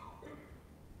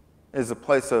is a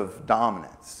place of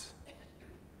dominance.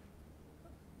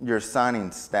 You're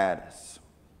assigning status.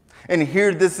 And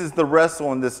here, this is the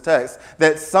wrestle in this text,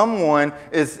 that someone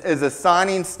is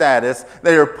assigning status.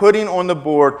 They are putting on the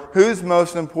board who's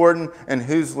most important and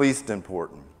who's least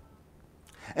important.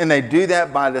 And they do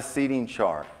that by the seating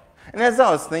chart. And as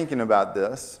I was thinking about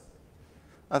this,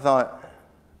 I thought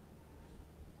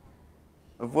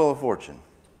of Wheel of Fortune.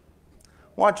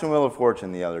 Watching Wheel of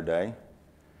Fortune the other day,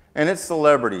 and it's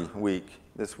Celebrity Week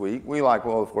this week. We like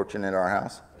Wheel of Fortune at our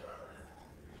house.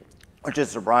 Which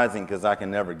is surprising because I can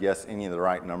never guess any of the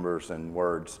right numbers and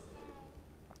words.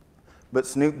 But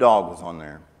Snoop Dogg was on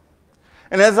there.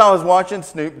 And as I was watching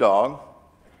Snoop Dogg,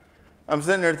 I'm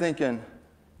sitting there thinking,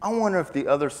 I wonder if the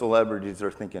other celebrities are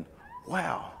thinking,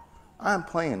 wow, I'm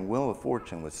playing Wheel of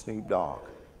Fortune with Snoop Dogg.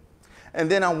 And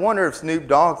then I wonder if Snoop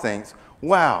Dogg thinks,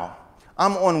 wow,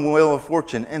 I'm on Wheel of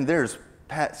Fortune and there's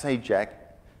Pat Sajak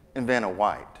and Vanna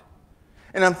White.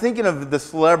 And I'm thinking of the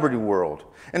celebrity world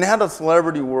and how the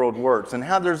celebrity world works and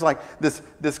how there's like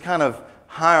this kind of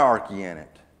hierarchy in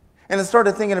it. And I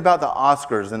started thinking about the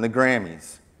Oscars and the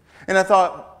Grammys. And I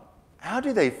thought, how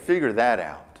do they figure that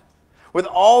out? With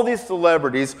all these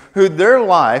celebrities who their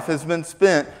life has been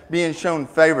spent being shown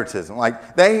favoritism.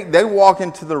 Like they walk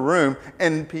into the room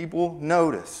and people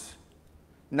notice.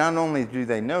 Not only do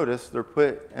they notice, they're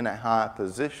put in a high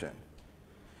position.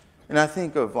 And I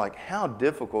think of like how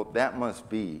difficult that must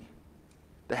be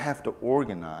to have to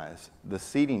organize the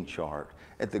seating chart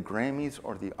at the Grammys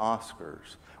or the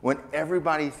Oscars when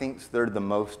everybody thinks they're the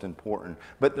most important,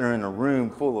 but they're in a room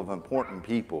full of important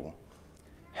people.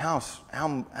 How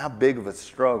big of a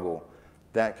struggle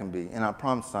that can be. And I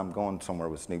promise I'm going somewhere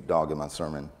with Snoop Dogg in my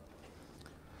sermon.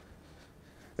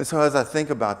 And so as I think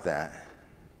about that,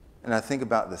 and I think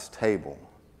about this table,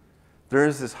 there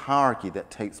is this hierarchy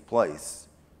that takes place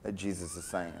that Jesus is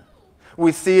saying.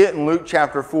 We see it in Luke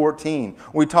chapter 14.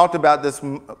 We talked about this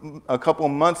a couple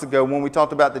of months ago when we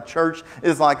talked about the church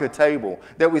is like a table.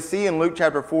 That we see in Luke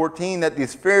chapter 14 that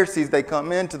these Pharisees, they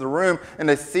come into the room and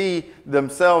they see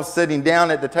themselves sitting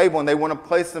down at the table and they want to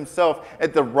place themselves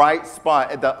at the right spot,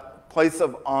 at the place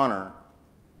of honor.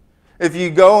 If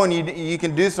you go and you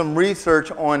can do some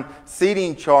research on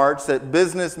seating charts at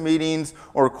business meetings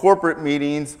or corporate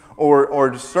meetings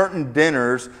or certain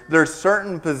dinners, there's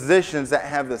certain positions that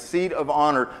have the seat of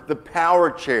honor, the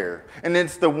power chair. And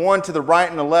it's the one to the right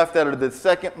and the left that are the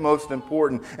second most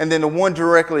important. And then the one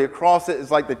directly across it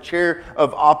is like the chair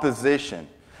of opposition.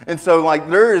 And so like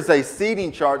there is a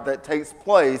seating chart that takes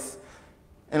place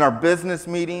in our business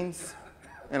meetings,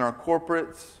 in our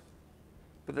corporates.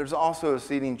 But there's also a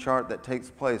seating chart that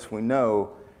takes place, we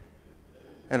know,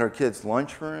 at our kids'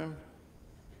 lunchroom,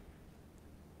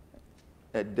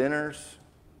 at dinners,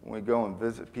 when we go and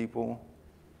visit people.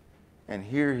 And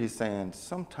here he's saying,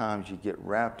 sometimes you get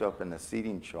wrapped up in the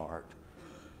seating chart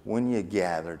when you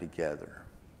gather together.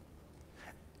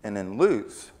 And in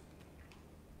Luke's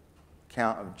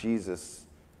account of Jesus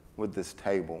with this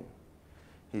table,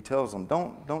 he tells them,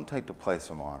 don't take the place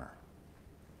of honor.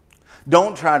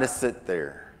 Don't try to sit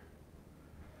there.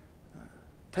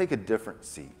 Take a different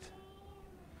seat.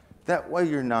 That way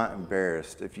you're not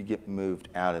embarrassed if you get moved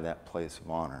out of that place of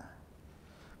honor.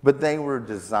 But they were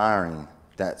desiring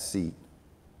that seat.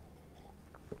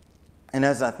 And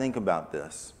as I think about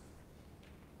this,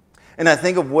 and I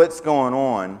think of what's going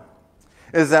on,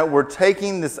 is that we're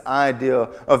taking this idea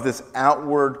of this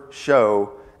outward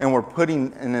show and we're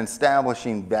putting and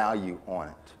establishing value on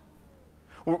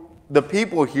it. The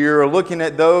people here are looking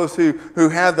at those who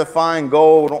have the fine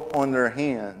gold on their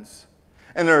hands,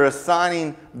 and they're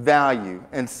assigning value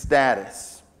and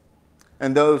status.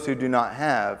 And those who do not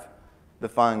have the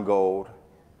fine gold,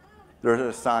 they're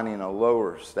assigning a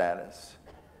lower status.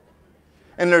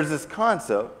 And there's this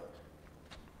concept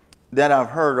that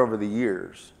I've heard over the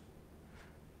years.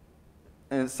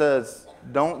 And it says,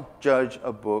 don't judge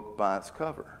a book by its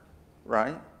cover,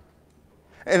 right?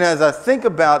 And as I think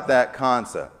about that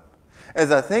concept, as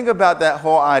I think about that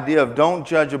whole idea of don't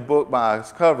judge a book by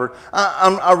its cover,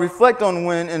 I reflect on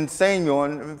when in Samuel,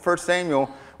 in 1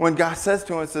 Samuel, when God says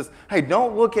to him, says, hey,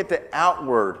 don't look at the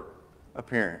outward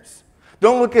appearance.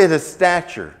 Don't look at his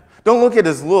stature. Don't look at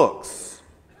his looks.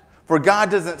 For God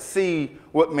doesn't see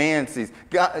what man sees.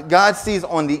 God sees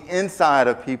on the inside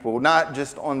of people, not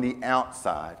just on the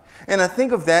outside. And I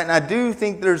think of that, and I do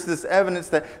think there's this evidence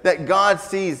that God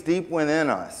sees deep within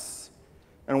us.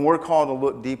 And we're called to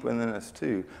look deep within us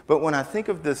too. But when I think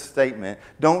of this statement,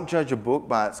 don't judge a book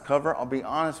by its cover, I'll be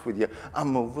honest with you,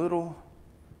 I'm a little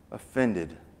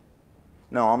offended.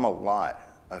 No, I'm a lot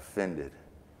offended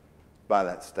by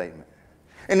that statement.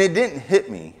 And it didn't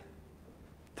hit me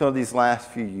till these last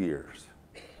few years.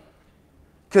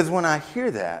 Because when I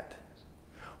hear that,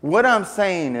 what I'm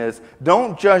saying is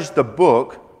don't judge the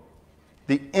book,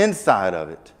 the inside of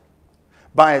it,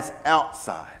 by its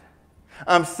outside.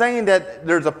 I'm saying that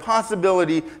there's a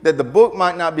possibility that the book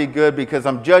might not be good because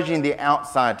I'm judging the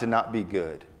outside to not be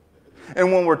good.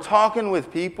 And when we're talking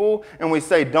with people and we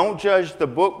say don't judge the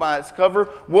book by its cover,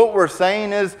 what we're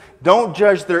saying is don't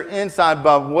judge their inside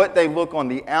by what they look on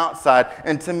the outside.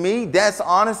 And to me, that's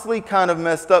honestly kind of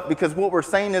messed up because what we're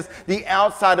saying is the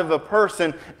outside of a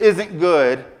person isn't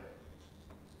good,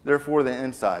 therefore the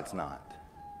inside's not.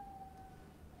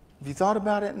 Have you thought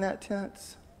about it in that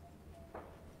tense?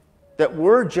 That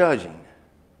we're judging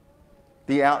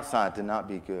the outside to not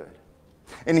be good.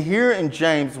 And here in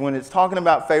James, when it's talking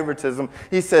about favoritism,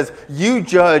 he says, you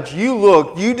judge, you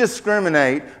look, you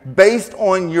discriminate based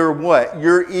on your what?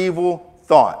 Your evil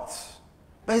thoughts.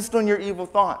 Based on your evil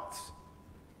thoughts.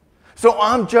 So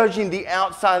I'm judging the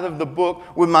outside of the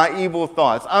book with my evil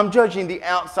thoughts. I'm judging the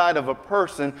outside of a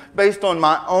person based on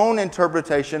my own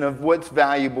interpretation of what's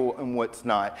valuable and what's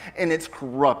not. And it's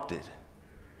corrupted.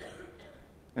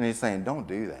 And he's saying, don't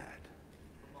do that.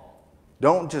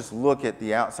 Don't just look at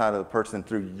the outside of the person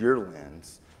through your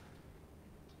lens,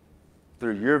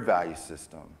 through your value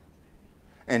system.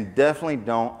 And definitely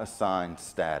don't assign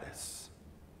status.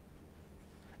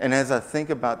 And as I think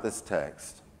about this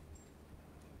text,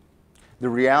 the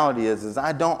reality is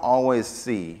I don't always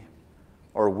see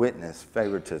or witness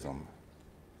favoritism.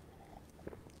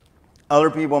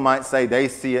 Other people might say they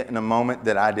see it in a moment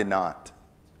that I did not.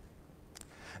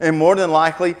 And more than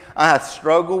likely, I have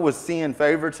struggled with seeing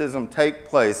favoritism take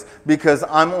place because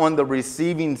I'm on the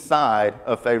receiving side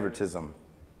of favoritism.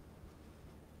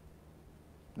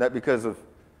 That because of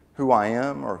who I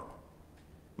am or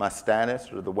my status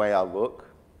or the way I look,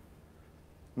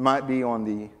 might be on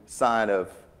the side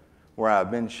of where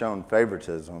I've been shown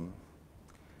favoritism,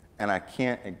 and I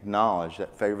can't acknowledge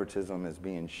that favoritism is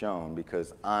being shown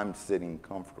because I'm sitting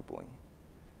comfortably.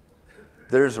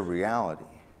 There's a reality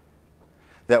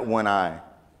that when I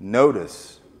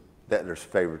notice that there's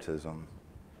favoritism,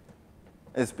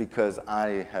 it's because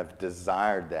I have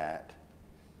desired that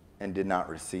and did not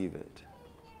receive it.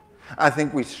 I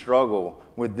think we struggle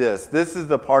with this. This is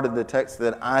the part of the text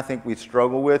that I think we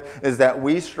struggle with, is that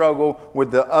we struggle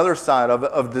with the other side of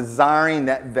it, of desiring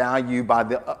that value by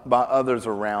others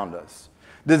around us.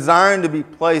 Desiring to be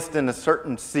placed in a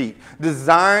certain seat.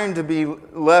 Desiring to be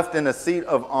left in a seat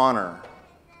of honor.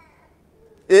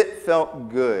 It felt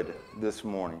good this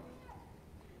morning.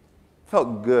 It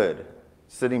felt good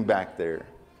sitting back there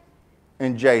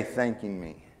and Jay thanking me.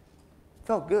 It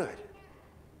felt good.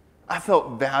 I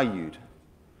felt valued.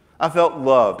 I felt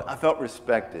loved. I felt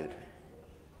respected.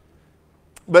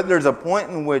 But there's a point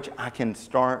in which I can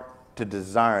start to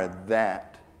desire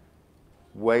that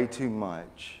way too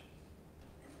much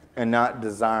and not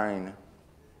desiring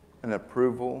an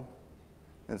approval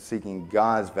and seeking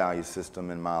God's value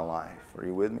system in my life. Are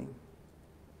you with me?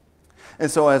 And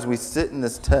so as we sit in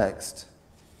this text,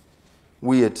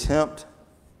 we attempt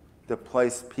to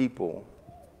place people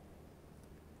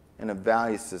in a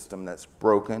value system that's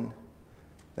broken,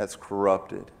 that's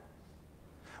corrupted.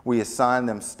 We assign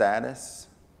them status,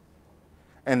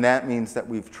 and that means that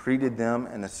we've treated them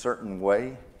in a certain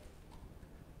way.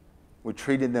 We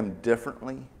treated them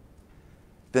differently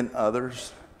than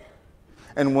others.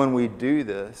 And when we do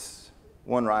this,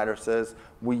 one writer says,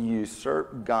 we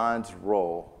usurp God's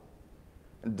role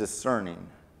in discerning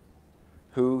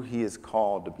who he is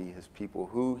called to be his people,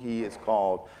 who he is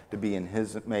called to be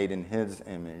made in his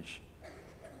image,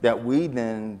 that we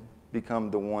then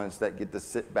become the ones that get to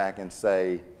sit back and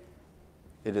say,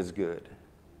 it is good.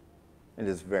 It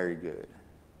is very good.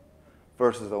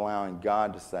 Versus allowing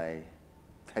God to say,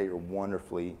 they are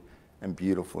wonderfully and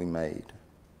beautifully made.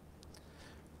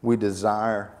 We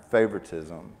desire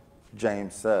favoritism,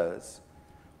 James says.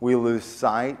 We lose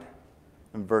sight,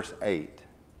 in verse 8,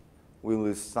 we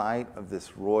lose sight of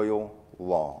this royal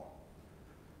law.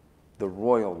 The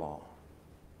royal law.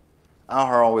 I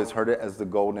always heard it as the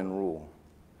golden rule.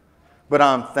 But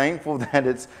I'm thankful that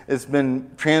it's been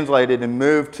translated and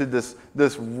moved to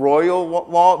this royal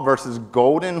law versus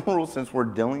golden rule, since we're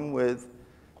dealing with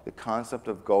the concept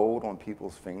of gold on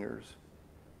people's fingers.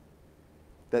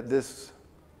 That this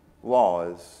law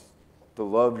is to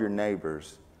love your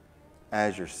neighbors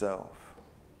as yourself.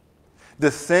 The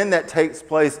sin that takes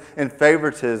place in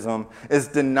favoritism is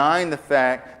denying the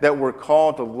fact that we're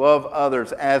called to love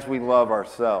others as we love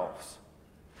ourselves.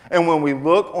 And when we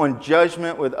look on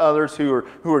judgment with others who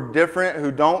are different,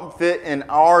 who don't fit in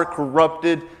our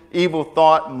corrupted, evil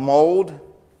thought mold,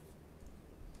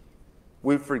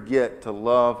 we forget to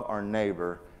love our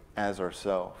neighbor as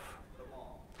ourselves.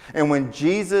 And when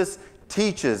Jesus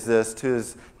teaches this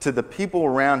to the people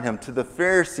around him, to the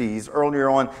Pharisees earlier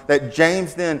on, that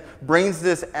James then brings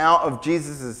this out of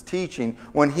Jesus' teaching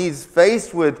when he's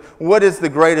faced with what is the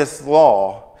greatest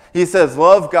law. He says,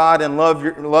 love God and love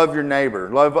your neighbor,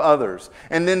 love others.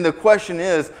 And then the question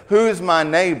is, who's my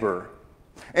neighbor?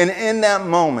 And in that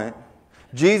moment,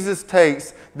 Jesus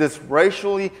takes this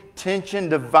racially tension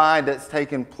divide that's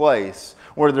taken place,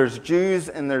 where there's Jews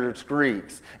and there's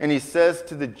Greeks. And he says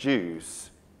to the Jews,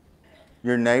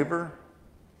 your neighbor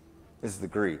is the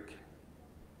Greek.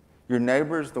 Your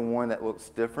neighbor is the one that looks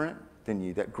different than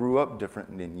you, that grew up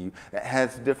different than you, that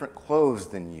has different clothes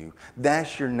than you.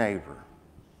 That's your neighbor.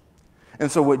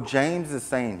 And so what James is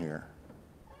saying here,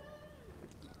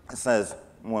 it says,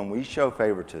 when we show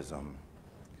favoritism,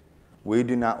 we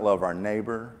do not love our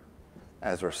neighbor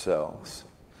as ourselves.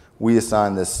 We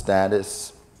assign this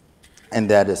status And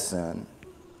that is sin.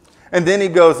 And then he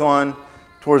goes on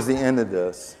towards the end of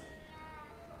this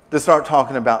to start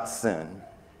talking about sin.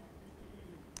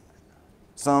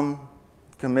 Some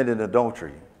committed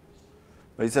adultery.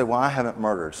 But he said, well, I haven't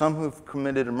murdered. Some who've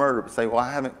committed a murder say, well,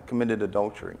 I haven't committed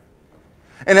adultery.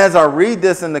 And as I read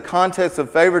this in the context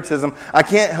of favoritism, I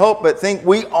can't help but think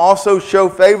we also show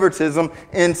favoritism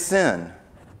in sin.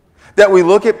 That we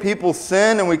look at people's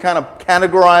sin and we kind of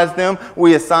categorize them.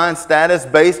 We assign status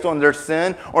based on their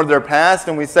sin or their past,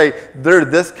 and we say they're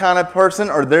this kind of person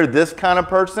or they're this kind of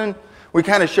person. We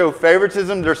kind of show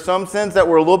favoritism. There's some sins that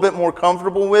we're a little bit more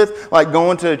comfortable with, like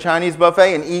going to a Chinese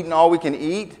buffet and eating all we can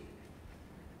eat.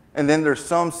 And then there's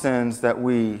some sins that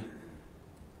we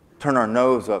turn our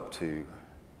nose up to.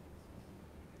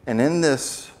 And in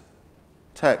this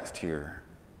text here,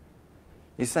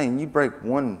 he's saying you break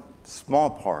one small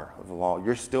part of the law,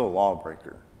 you're still a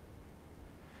lawbreaker.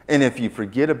 And if you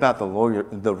forget about the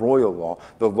royal law,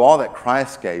 the law that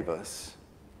Christ gave us,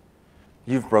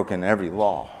 you've broken every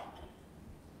law.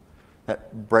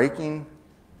 That breaking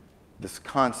this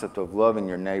concept of loving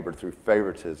your neighbor through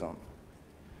favoritism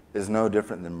is no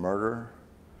different than murder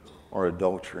or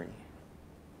adultery.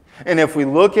 And if we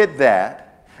look at that,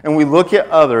 and we look at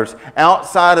others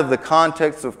outside of the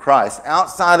context of Christ,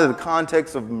 outside of the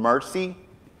context of mercy,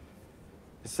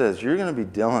 it says you're going to be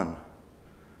dealing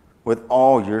with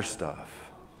all your stuff,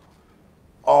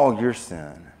 all your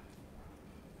sin,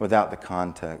 without the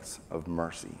context of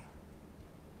mercy.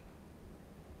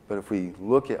 But if we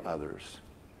look at others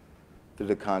through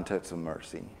the context of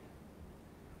mercy,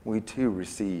 we too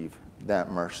receive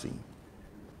that mercy.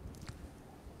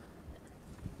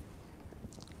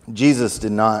 Jesus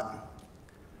did not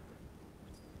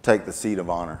take the seat of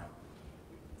honor.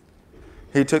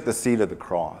 He took the seat of the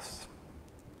cross.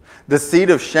 The seat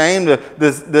of shame,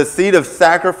 the seat of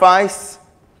sacrifice,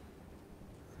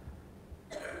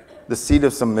 the seat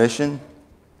of submission.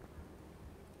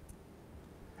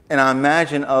 And I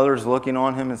imagine others looking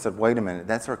on him and said, wait a minute,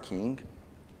 that's our king?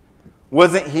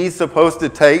 Wasn't he supposed to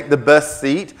take the best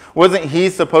seat? Wasn't he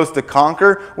supposed to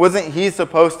conquer? Wasn't he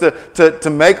supposed to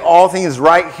make all things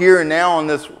right here and now on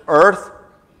this earth?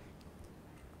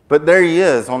 But there he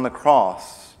is on the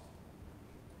cross,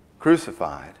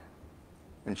 crucified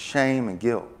in shame and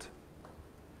guilt.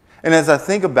 And as I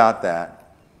think about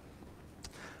that,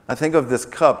 I think of this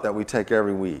cup that we take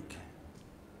every week.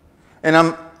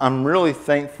 And I'm really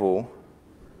thankful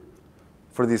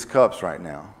for these cups right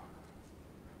now.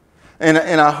 And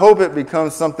I hope it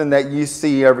becomes something that you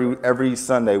see every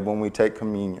Sunday when we take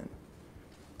communion.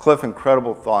 Cliff,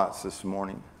 incredible thoughts this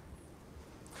morning.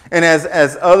 And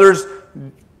as others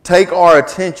take our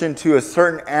attention to a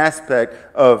certain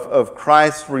aspect of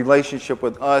Christ's relationship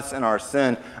with us and our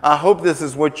sin, I hope this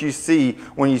is what you see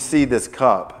when you see this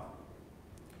cup,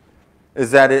 is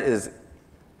that it is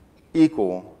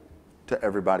equal to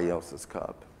everybody else's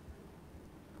cup.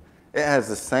 It has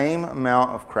the same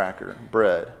amount of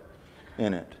bread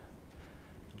in it.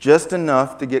 Just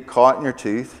enough to get caught in your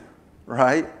tooth,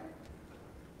 right?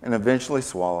 And eventually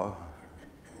swallow.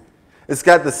 It's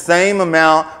got the same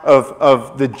amount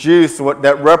of the juice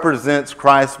that represents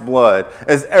Christ's blood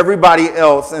as everybody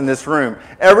else in this room.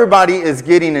 Everybody is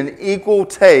getting an equal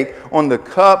take on the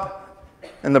cup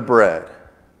and the bread.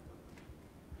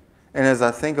 And as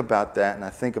I think about that and I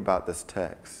think about this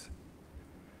text,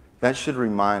 that should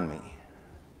remind me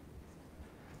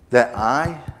that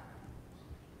I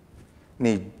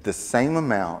need the same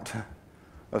amount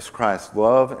of Christ's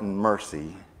love and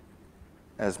mercy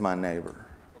as my neighbor.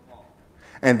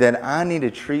 And that I need to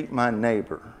treat my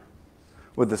neighbor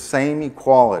with the same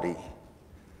equality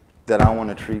that I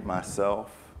want to treat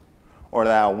myself, or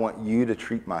that I want you to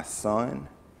treat my son,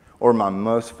 or my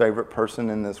most favorite person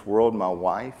in this world, my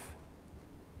wife.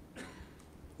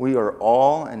 We are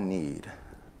all in need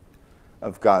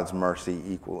of God's mercy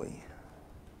equally.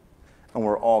 And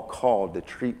we're all called to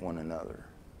treat one another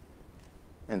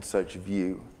in such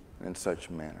view, in such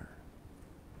manner.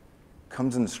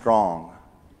 Comes in strong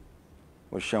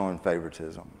with showing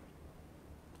favoritism.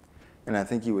 And I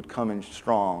think he would come in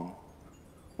strong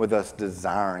with us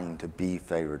desiring to be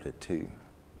favorited too.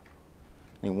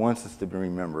 And he wants us to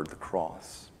remember the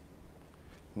cross.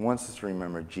 He wants us to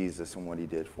remember Jesus and what he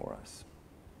did for us.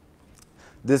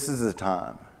 This is the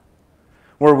time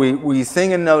where we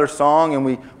sing another song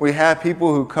and we have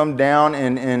people who come down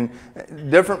and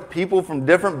different people from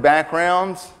different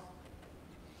backgrounds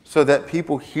so that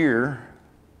people here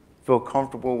feel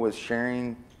comfortable with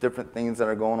sharing different things that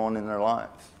are going on in their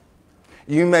lives.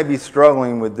 You may be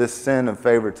struggling with this sin of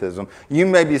favoritism. You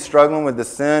may be struggling with the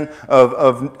sin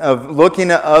of looking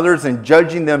at others and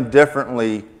judging them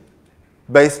differently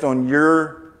based on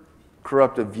your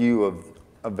corrupted view of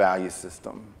a value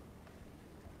system.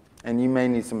 And you may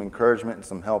need some encouragement and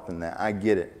some help in that. I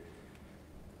get it.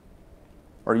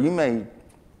 Or you may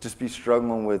just be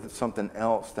struggling with something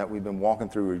else that we've been walking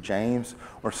through with James,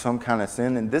 or some kind of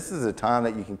sin, and this is a time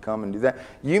that you can come and do that.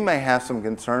 You may have some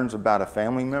concerns about a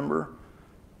family member.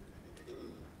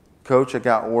 Coach, I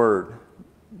got word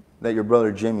that your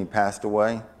brother Jimmy passed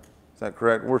away. Is that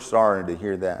correct? We're sorry to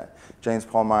hear that. James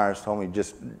Paul Myers told me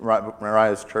just right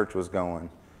as church was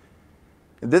going.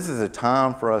 This is a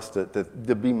time for us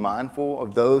to be mindful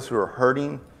of those who are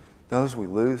hurting, those we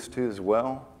lose to as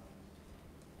well.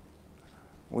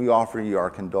 We offer you our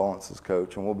condolences,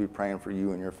 Coach, and we'll be praying for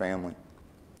you and your family.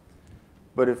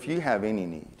 But if you have any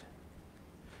need,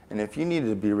 and if you need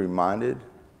to be reminded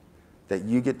that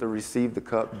you get to receive the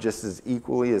cup just as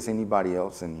equally as anybody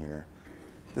else in here,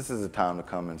 this is a time to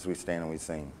come as we stand and we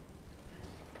sing.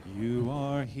 You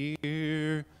are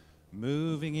here,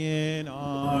 moving in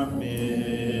our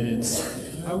midst.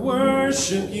 I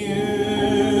worship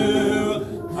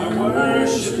you. I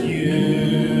worship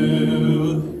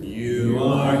you. You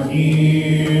are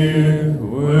here,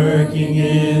 working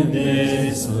in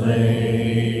this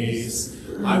place.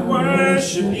 I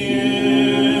worship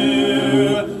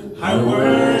you. I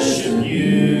worship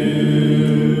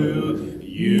you.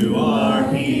 You are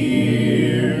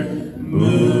here,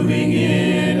 moving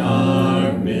in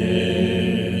our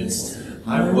midst.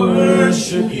 I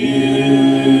worship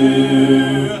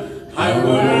you. I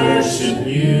worship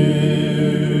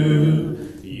you.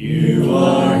 You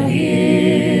are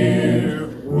here,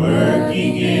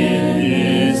 working in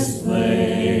this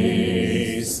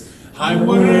place. I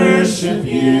worship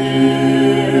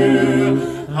you.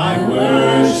 I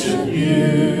worship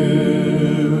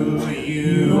you.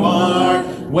 You are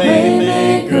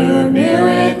waymaker,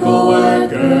 miracle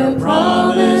worker,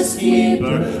 promise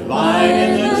keeper, light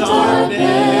in the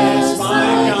darkness.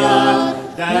 My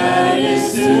God, that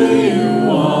is who you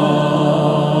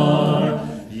are.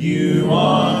 You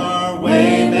are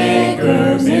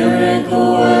waymaker,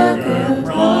 miracle worker,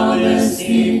 promise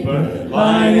keeper,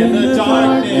 light in the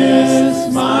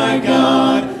darkness. My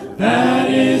God,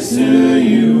 that is who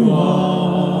you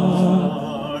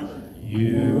are.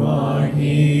 You are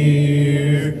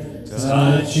here,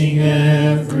 touching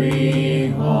every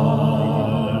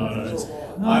heart.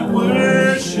 I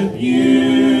worship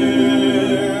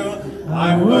you.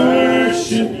 I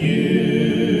worship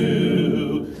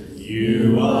you.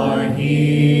 You are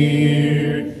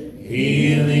here,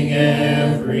 healing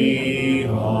every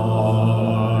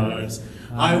heart.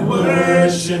 I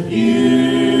worship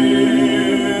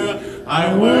you.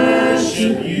 I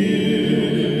worship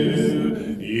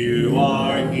you. You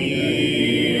are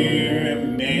here,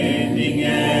 mending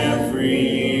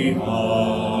every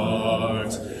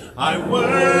heart. I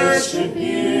worship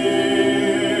you.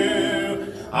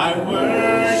 I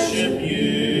worship you.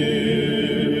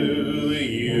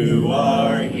 You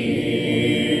are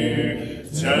here,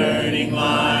 turning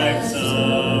lives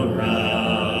around.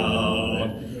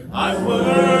 I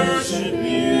worship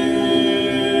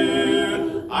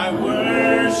you. I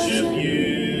worship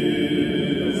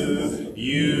you.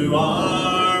 You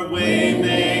are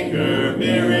waymaker,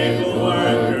 miracle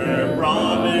worker,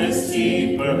 promise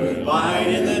keeper, light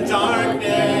in the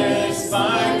darkness.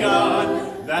 My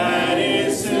God, that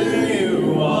is who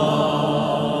you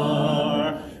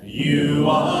are. You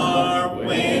are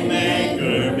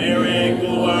waymaker,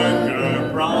 miracle worker,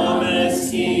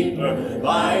 promise keeper,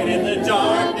 light in the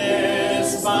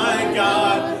darkness. My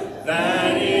God,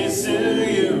 that is who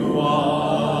you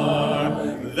are.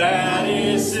 That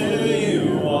is who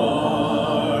you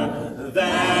are.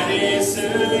 That is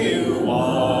who you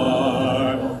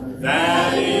are.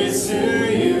 That is who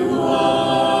you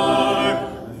are.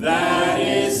 That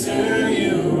is who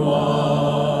you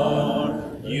are.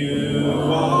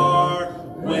 You are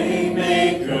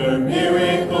waymaker,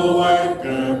 miracle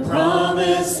worker,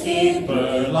 promise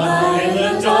keeper, light in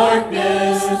the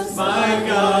darkness. My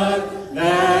God,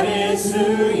 that is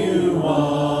who you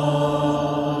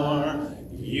are.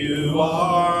 You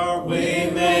are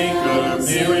waymaker,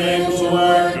 miracle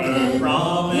worker,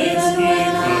 promise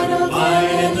keeper,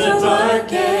 light in the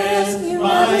darkness.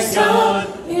 My God,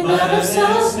 that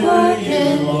is who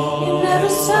you are. You never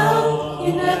stop.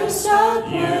 You never stop.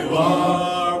 You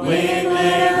are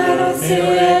waymaker,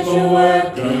 miracle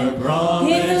worker,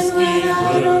 promise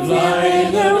keeper, light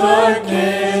in the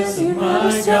darkness.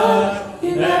 My God,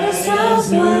 that is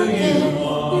who you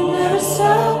are. You never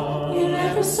stop. You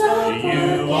never stop.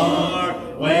 You are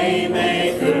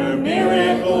waymaker,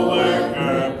 miracle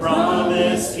worker,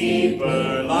 promise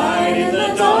keeper, light in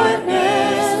the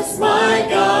darkness. My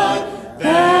God,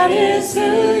 that is who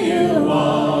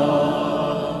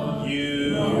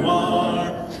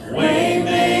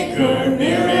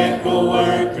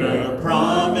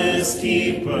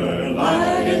keeper,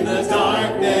 light in the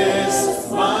darkness,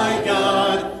 my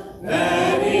God,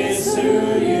 that is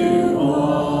who you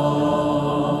are.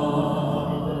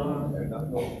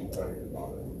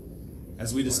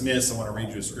 As we dismiss, I want to read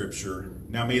you a scripture.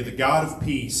 Now may the God of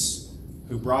peace,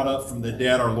 who brought up from the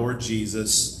dead our Lord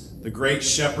Jesus, the great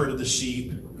shepherd of the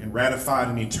sheep, and ratified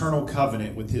an eternal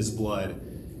covenant with his blood,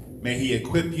 may he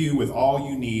equip you with all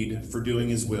you need for doing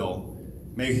his will.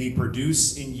 May he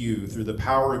produce in you, through the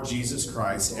power of Jesus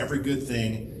Christ, every good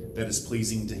thing that is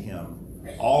pleasing to him.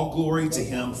 All glory to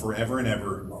him forever and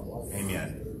ever.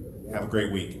 Amen. Have a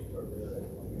great week.